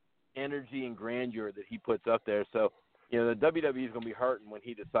energy and grandeur that he puts up there. So, the WWE is going to be hurting when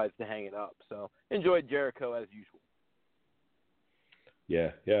he decides to hang it up. So, enjoy Jericho as usual.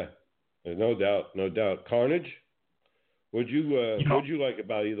 Yeah. No doubt. Carnage, what'd you like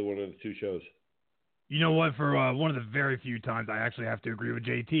about either one of the two shows? You know what? For one of the very few times I actually have to agree with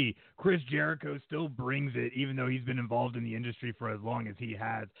JT, Chris Jericho still brings it, even though he's been involved in the industry for as long as he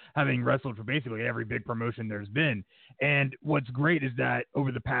has, having wrestled for basically every big promotion there's been. And what's great is that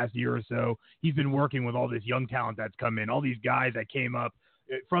over the past year or so, he's been working with all this young talent that's come in, all these guys that came up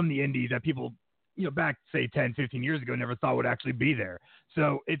from the indies that people, back, say, 10, 15 years ago never thought would actually be there.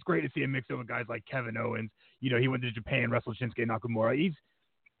 So it's great to see him mixed up with guys like Kevin Owens. He went to Japan, wrestled Shinsuke Nakamura.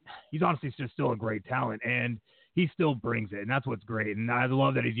 He's honestly just still a great talent, and he still brings it, and that's what's great. And I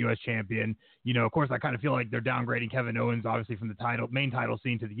love that he's U.S. champion. Of course, I kind of feel like they're downgrading Kevin Owens, obviously, from the main title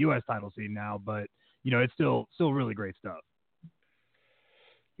scene to the U.S. title scene now, but, it's still really great stuff.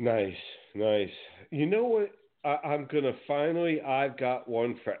 Nice. You know what? I've got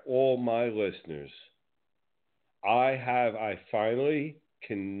one for all my listeners. I finally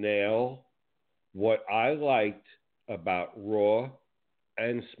can nail what I liked about Raw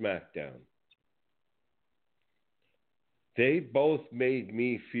and SmackDown. They both made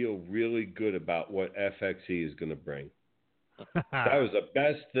me feel really good about what FXE is going to bring. That was the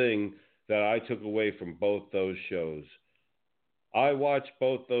best thing that I took away from both those shows. I watched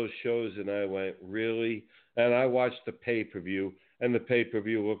both those shows and I went, really? And I watched the pay-per-view, and the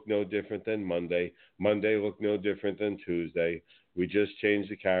pay-per-view looked no different than Monday. Monday looked no different than Tuesday. We just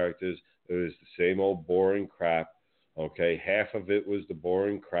changed the characters. It was the same old boring crap. Okay, half of it was the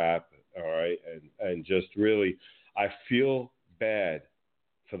boring crap, all right, and just really, I feel bad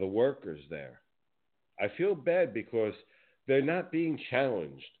for the workers there. I feel bad because they're not being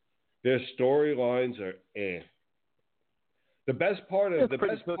challenged. Their storylines are The best part of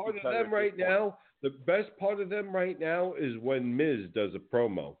them right now is when Miz does a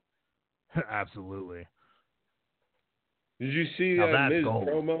promo. Absolutely. Did you see that Miz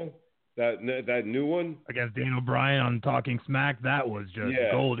promo? That new one? Against Daniel Bryan on Talking Smack, that was just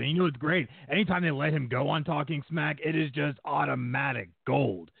gold. And what's great? Anytime they let him go on Talking Smack, it is just automatic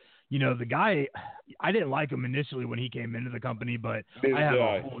gold. The guy, I didn't like him initially when he came into the company, but I have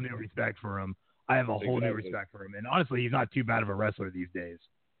a whole new respect for him. New respect for him. And honestly, he's not too bad of a wrestler these days.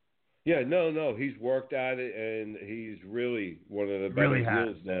 Yeah, no. He's worked at it, and he's really one of the better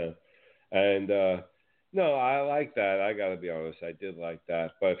heels now. And, no, I like that. I got to be honest. I did like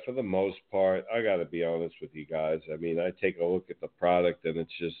that. But for the most part, I got to be honest with you guys. I mean, I take a look at the product, and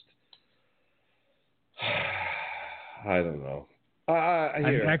it's just, I don't know.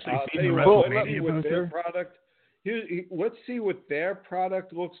 Let's see what their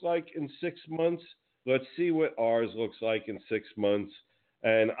product looks like in 6 months. Let's see what ours looks like in 6 months.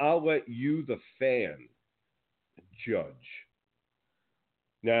 And I'll let you, the fan, judge.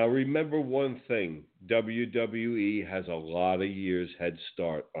 Now, remember one thing. WWE has a lot of years head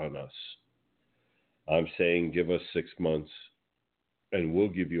start on us. I'm saying give us 6 months, and we'll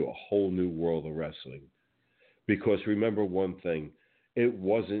give you a whole new world of wrestling. Because remember one thing. It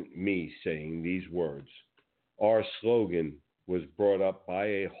wasn't me saying these words. Our slogan was brought up by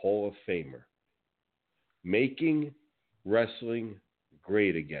a Hall of Famer. Making wrestling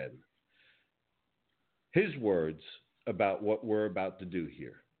great again. His words about what we're about to do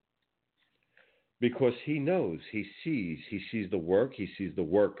here. Because he knows, he sees the work, he sees the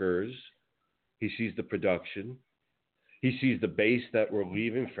workers, he sees the production, he sees the base that we're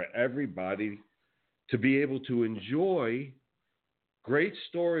leaving for everybody to be able to enjoy great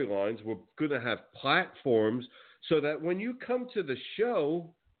storylines. We're going to have platforms so that when you come to the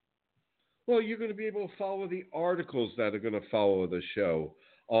show, well, you're going to be able to follow the articles that are going to follow the show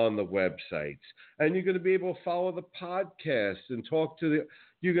on the websites. And you're going to be able to follow the podcast and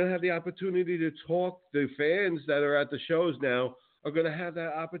you're going to have the opportunity to talk. The fans that are at the shows now are going to have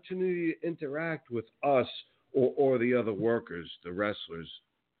that opportunity to interact with us or the other workers, the wrestlers.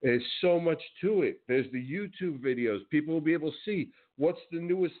 There's so much to it. There's the YouTube videos. People will be able to see what's the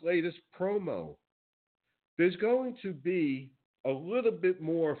newest, latest promo. There's going to be a little bit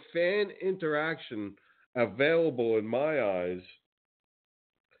more fan interaction available in my eyes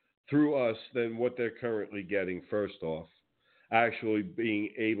through us than what they're currently getting, first off. Actually being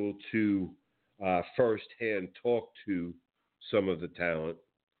able to firsthand talk to some of the talent.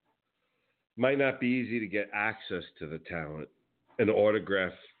 Might not be easy to get access to the talent. And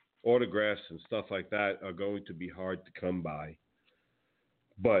autographs and stuff like that are going to be hard to come by.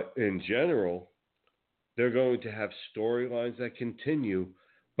 But in general, they're going to have storylines that continue.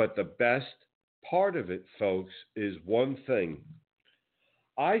 But the best part of it, folks, is one thing.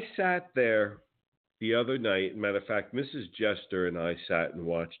 I sat there the other night. Matter of fact, Mrs. Jester and I sat and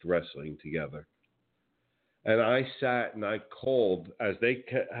watched wrestling together. And I sat and I called, as they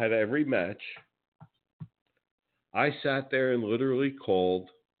had every match, I sat there and literally called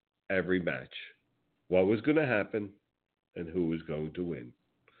every match. What was going to happen and who was going to win.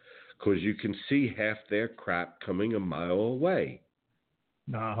 Because you can see half their crap coming a mile away.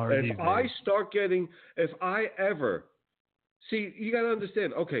 Not hard If I start getting, if I ever, see, you got to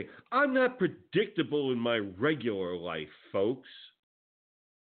understand, okay, I'm not predictable in my regular life, folks.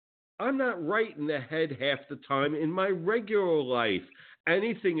 I'm not right in the head half the time in my regular life.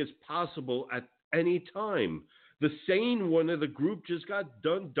 Anything is possible at any time. The sane one of the group just got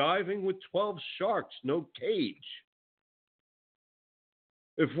done diving with 12 sharks, no cage.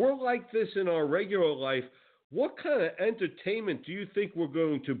 If we're like this in our regular life, what kind of entertainment do you think we're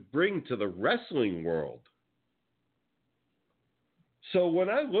going to bring to the wrestling world? So when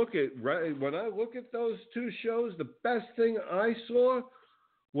I look at those two shows, the best thing I saw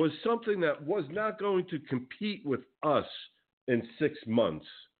was something that was not going to compete with us in 6 months.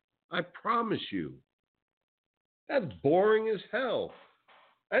 I promise you. That's boring as hell.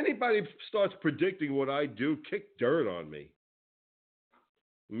 Anybody starts predicting what I do, kick dirt on me.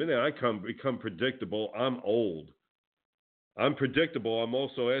 The minute I become predictable, I'm old. I'm predictable. I'm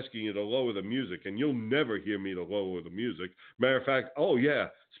also asking you to lower the music, and you'll never hear me to lower the music. Matter of fact, oh yeah,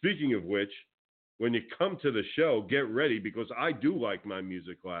 speaking of which, when you come to the show, get ready because I do like my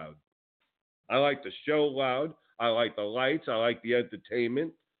music loud. I like the show loud. I like the lights. I like the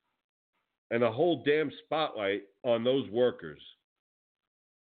entertainment. And a whole damn spotlight on those workers.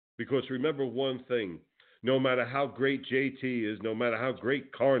 Because remember one thing, no matter how great JT is, no matter how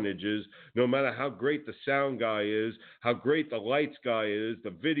great Carnage is, no matter how great the sound guy is, how great the lights guy is,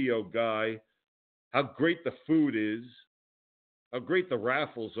 the video guy, how great the food is, how great the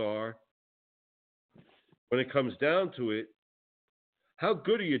raffles are, when it comes down to it, how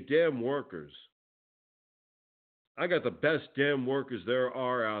good are your damn workers? I got the best damn workers there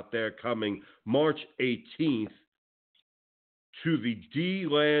are out there coming March 18th to the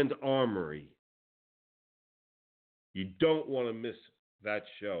D-Land Armory. You don't want to miss that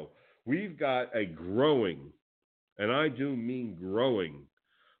show. We've got a growing, and I do mean growing,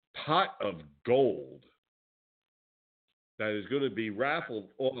 pot of gold that is going to be raffled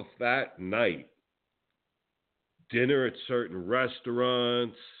off that night. Dinner at certain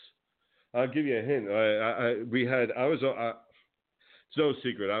restaurants. I'll give you a hint. It's no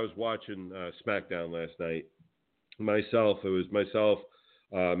secret. I was watching SmackDown last night. It was myself,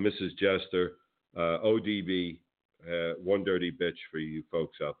 Mrs. Jester, ODB, one dirty bitch for you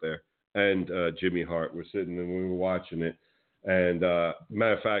folks out there, and Jimmy Hart. We're sitting and we were watching it. And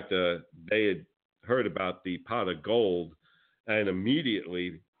matter of fact, they had heard about the pot of gold, and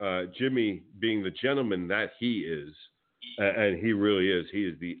immediately Jimmy, being the gentleman that he is, and he really is, he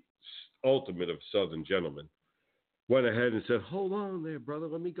is the ultimate of Southern gentlemen, went ahead and said, hold on there, brother.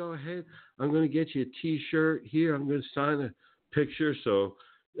 Let me go ahead. I'm going to get you a T-shirt here. I'm going to sign a picture. So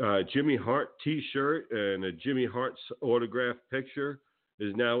Jimmy Hart T-shirt and a Jimmy Hart autograph picture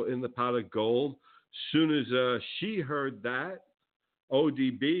is now in the pot of gold. Soon as she heard that,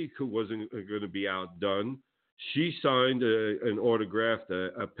 ODB, who wasn't going to be outdone, she signed and autographed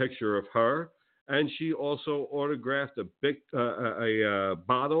a picture of her, and she also autographed a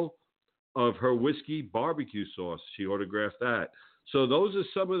bottle of her whiskey barbecue sauce. She autographed that. So those are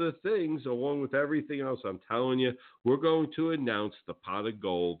some of the things, along with everything else. I'm telling you, we're going to announce the pot of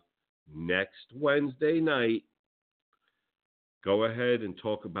gold next Wednesday night. Go ahead and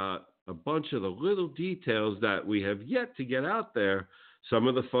talk about a bunch of the little details that we have yet to get out there. Some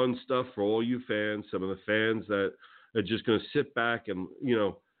of the fun stuff for all you fans, some of the fans that are just going to sit back and,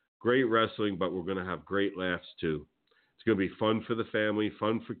 great wrestling, but we're going to have great laughs too. It's going to be fun for the family,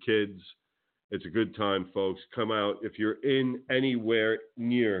 fun for kids. It's a good time, folks. Come out. If you're in anywhere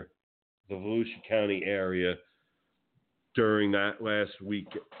near the Volusia County area during that last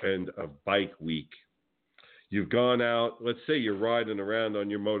weekend of Bike Week, you've gone out. Let's say you're riding around on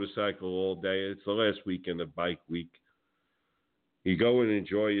your motorcycle all day. It's the last weekend of Bike Week. You go and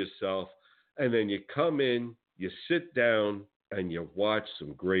enjoy yourself, and then you come in, you sit down, and you watch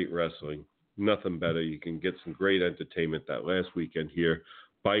some great wrestling. Nothing better. You can get some great entertainment that last weekend here.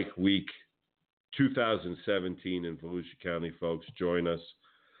 Bike Week 2017 in Volusia County, folks. Join us.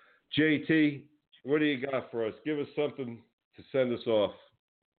 JT, what do you got for us? Give us something to send us off.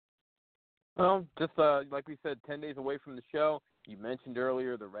 Well, just like we said, 10 days away from the show. You mentioned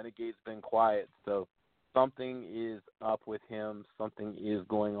earlier the Renegade's been quiet, so something is up with him. Something is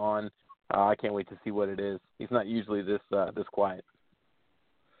going on. I can't wait to see what it is. He's not usually this quiet.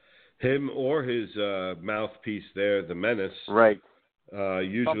 Him or his mouthpiece there, the Menace. Right.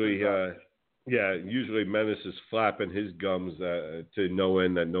 Usually Menace is flapping his gums to no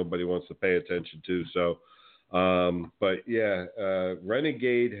end that nobody wants to pay attention to. So,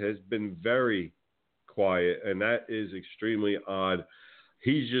 Renegade has been very quiet, and that is extremely odd.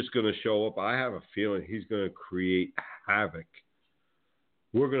 He's just going to show up. I have a feeling he's going to create havoc.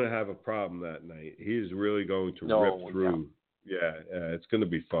 We're going to have a problem that night. He is really going to rip through. Yeah, it's going to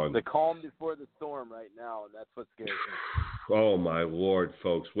be fun. The calm before the storm right now, and that's what scares me. Oh, my Lord,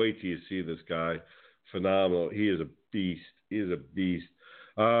 folks. Wait till you see this guy. Phenomenal. He is a beast.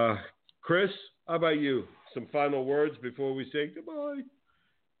 Chris, how about you? Some final words before we say goodbye?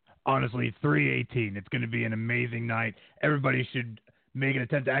 Honestly, 3/18. It's going to be an amazing night. Everybody should make an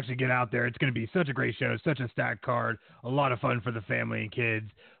attempt to actually get out there. It's going to be such a great show, such a stacked card, a lot of fun for the family and kids.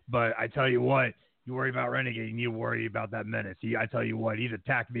 But I tell you what, you worry about Renegade and you worry about that Menace. I tell you what, he's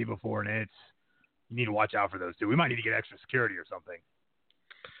attacked me before, and you need to watch out for those two. We might need to get extra security or something.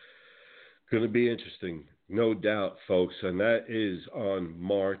 Going to be interesting, no doubt, folks. And that is on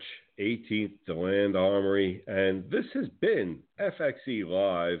March 18th, the Land Armory. And this has been FXE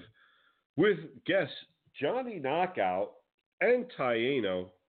Live with guests Johnny Knockout and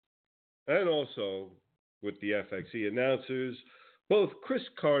Taino, and also with the FXE announcers, both Chris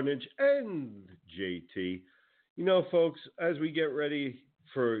Carnage and JT. You know, folks, as we get ready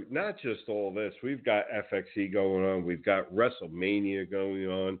for not just all this, we've got FXE going on, we've got WrestleMania going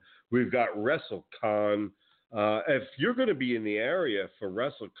on, we've got WrestleCon. If you're going to be in the area for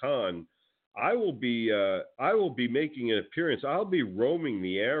WrestleCon, I will be making an appearance. I'll be roaming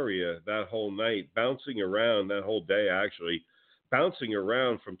the area that whole night, bouncing around that whole day, actually. Bouncing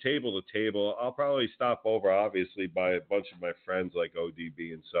around from table to table. I'll probably stop over, obviously, by a bunch of my friends like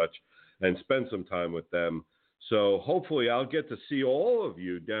ODB and such and spend some time with them. So hopefully I'll get to see all of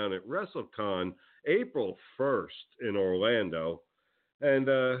you down at WrestleCon April 1st in Orlando. And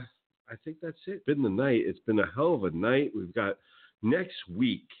I think that's it. It's been the night. It's been a hell of a night. We've got next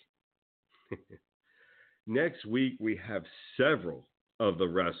week. Next week we have several of the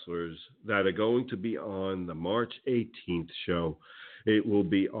wrestlers that are going to be on the March 18th show. It will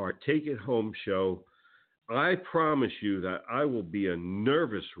be our Take It Home show. I promise you that I will be a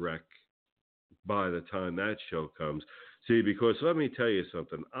nervous wreck by the time that show comes. See, because let me tell you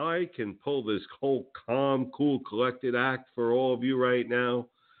something. I can pull this whole calm, cool, collected act for all of you right now,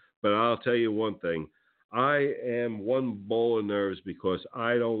 but I'll tell you one thing. I am one bowl of nerves because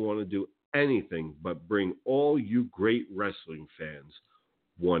I don't want to do anything but bring all you great wrestling fans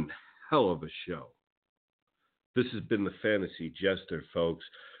one hell of a show. This has been the Fantasy Jester, folks.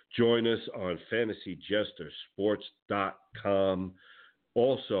 Join us on FantasyJesterSports.com,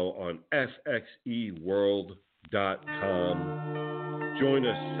 also on FXEWorld.com. Join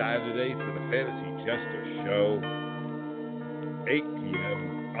us Saturday for the Fantasy Jester Show, 8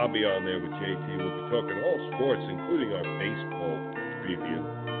 p.m. I'll be on there with JT. We'll be talking all sports, including our baseball preview.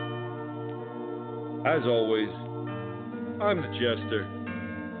 As always, I'm the Jester.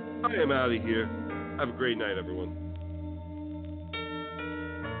 I am out of here. Have a great night, everyone.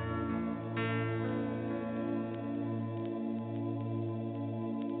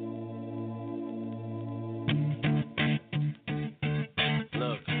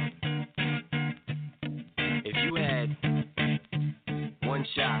 Look, if you had one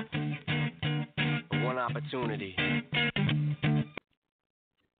shot, one opportunity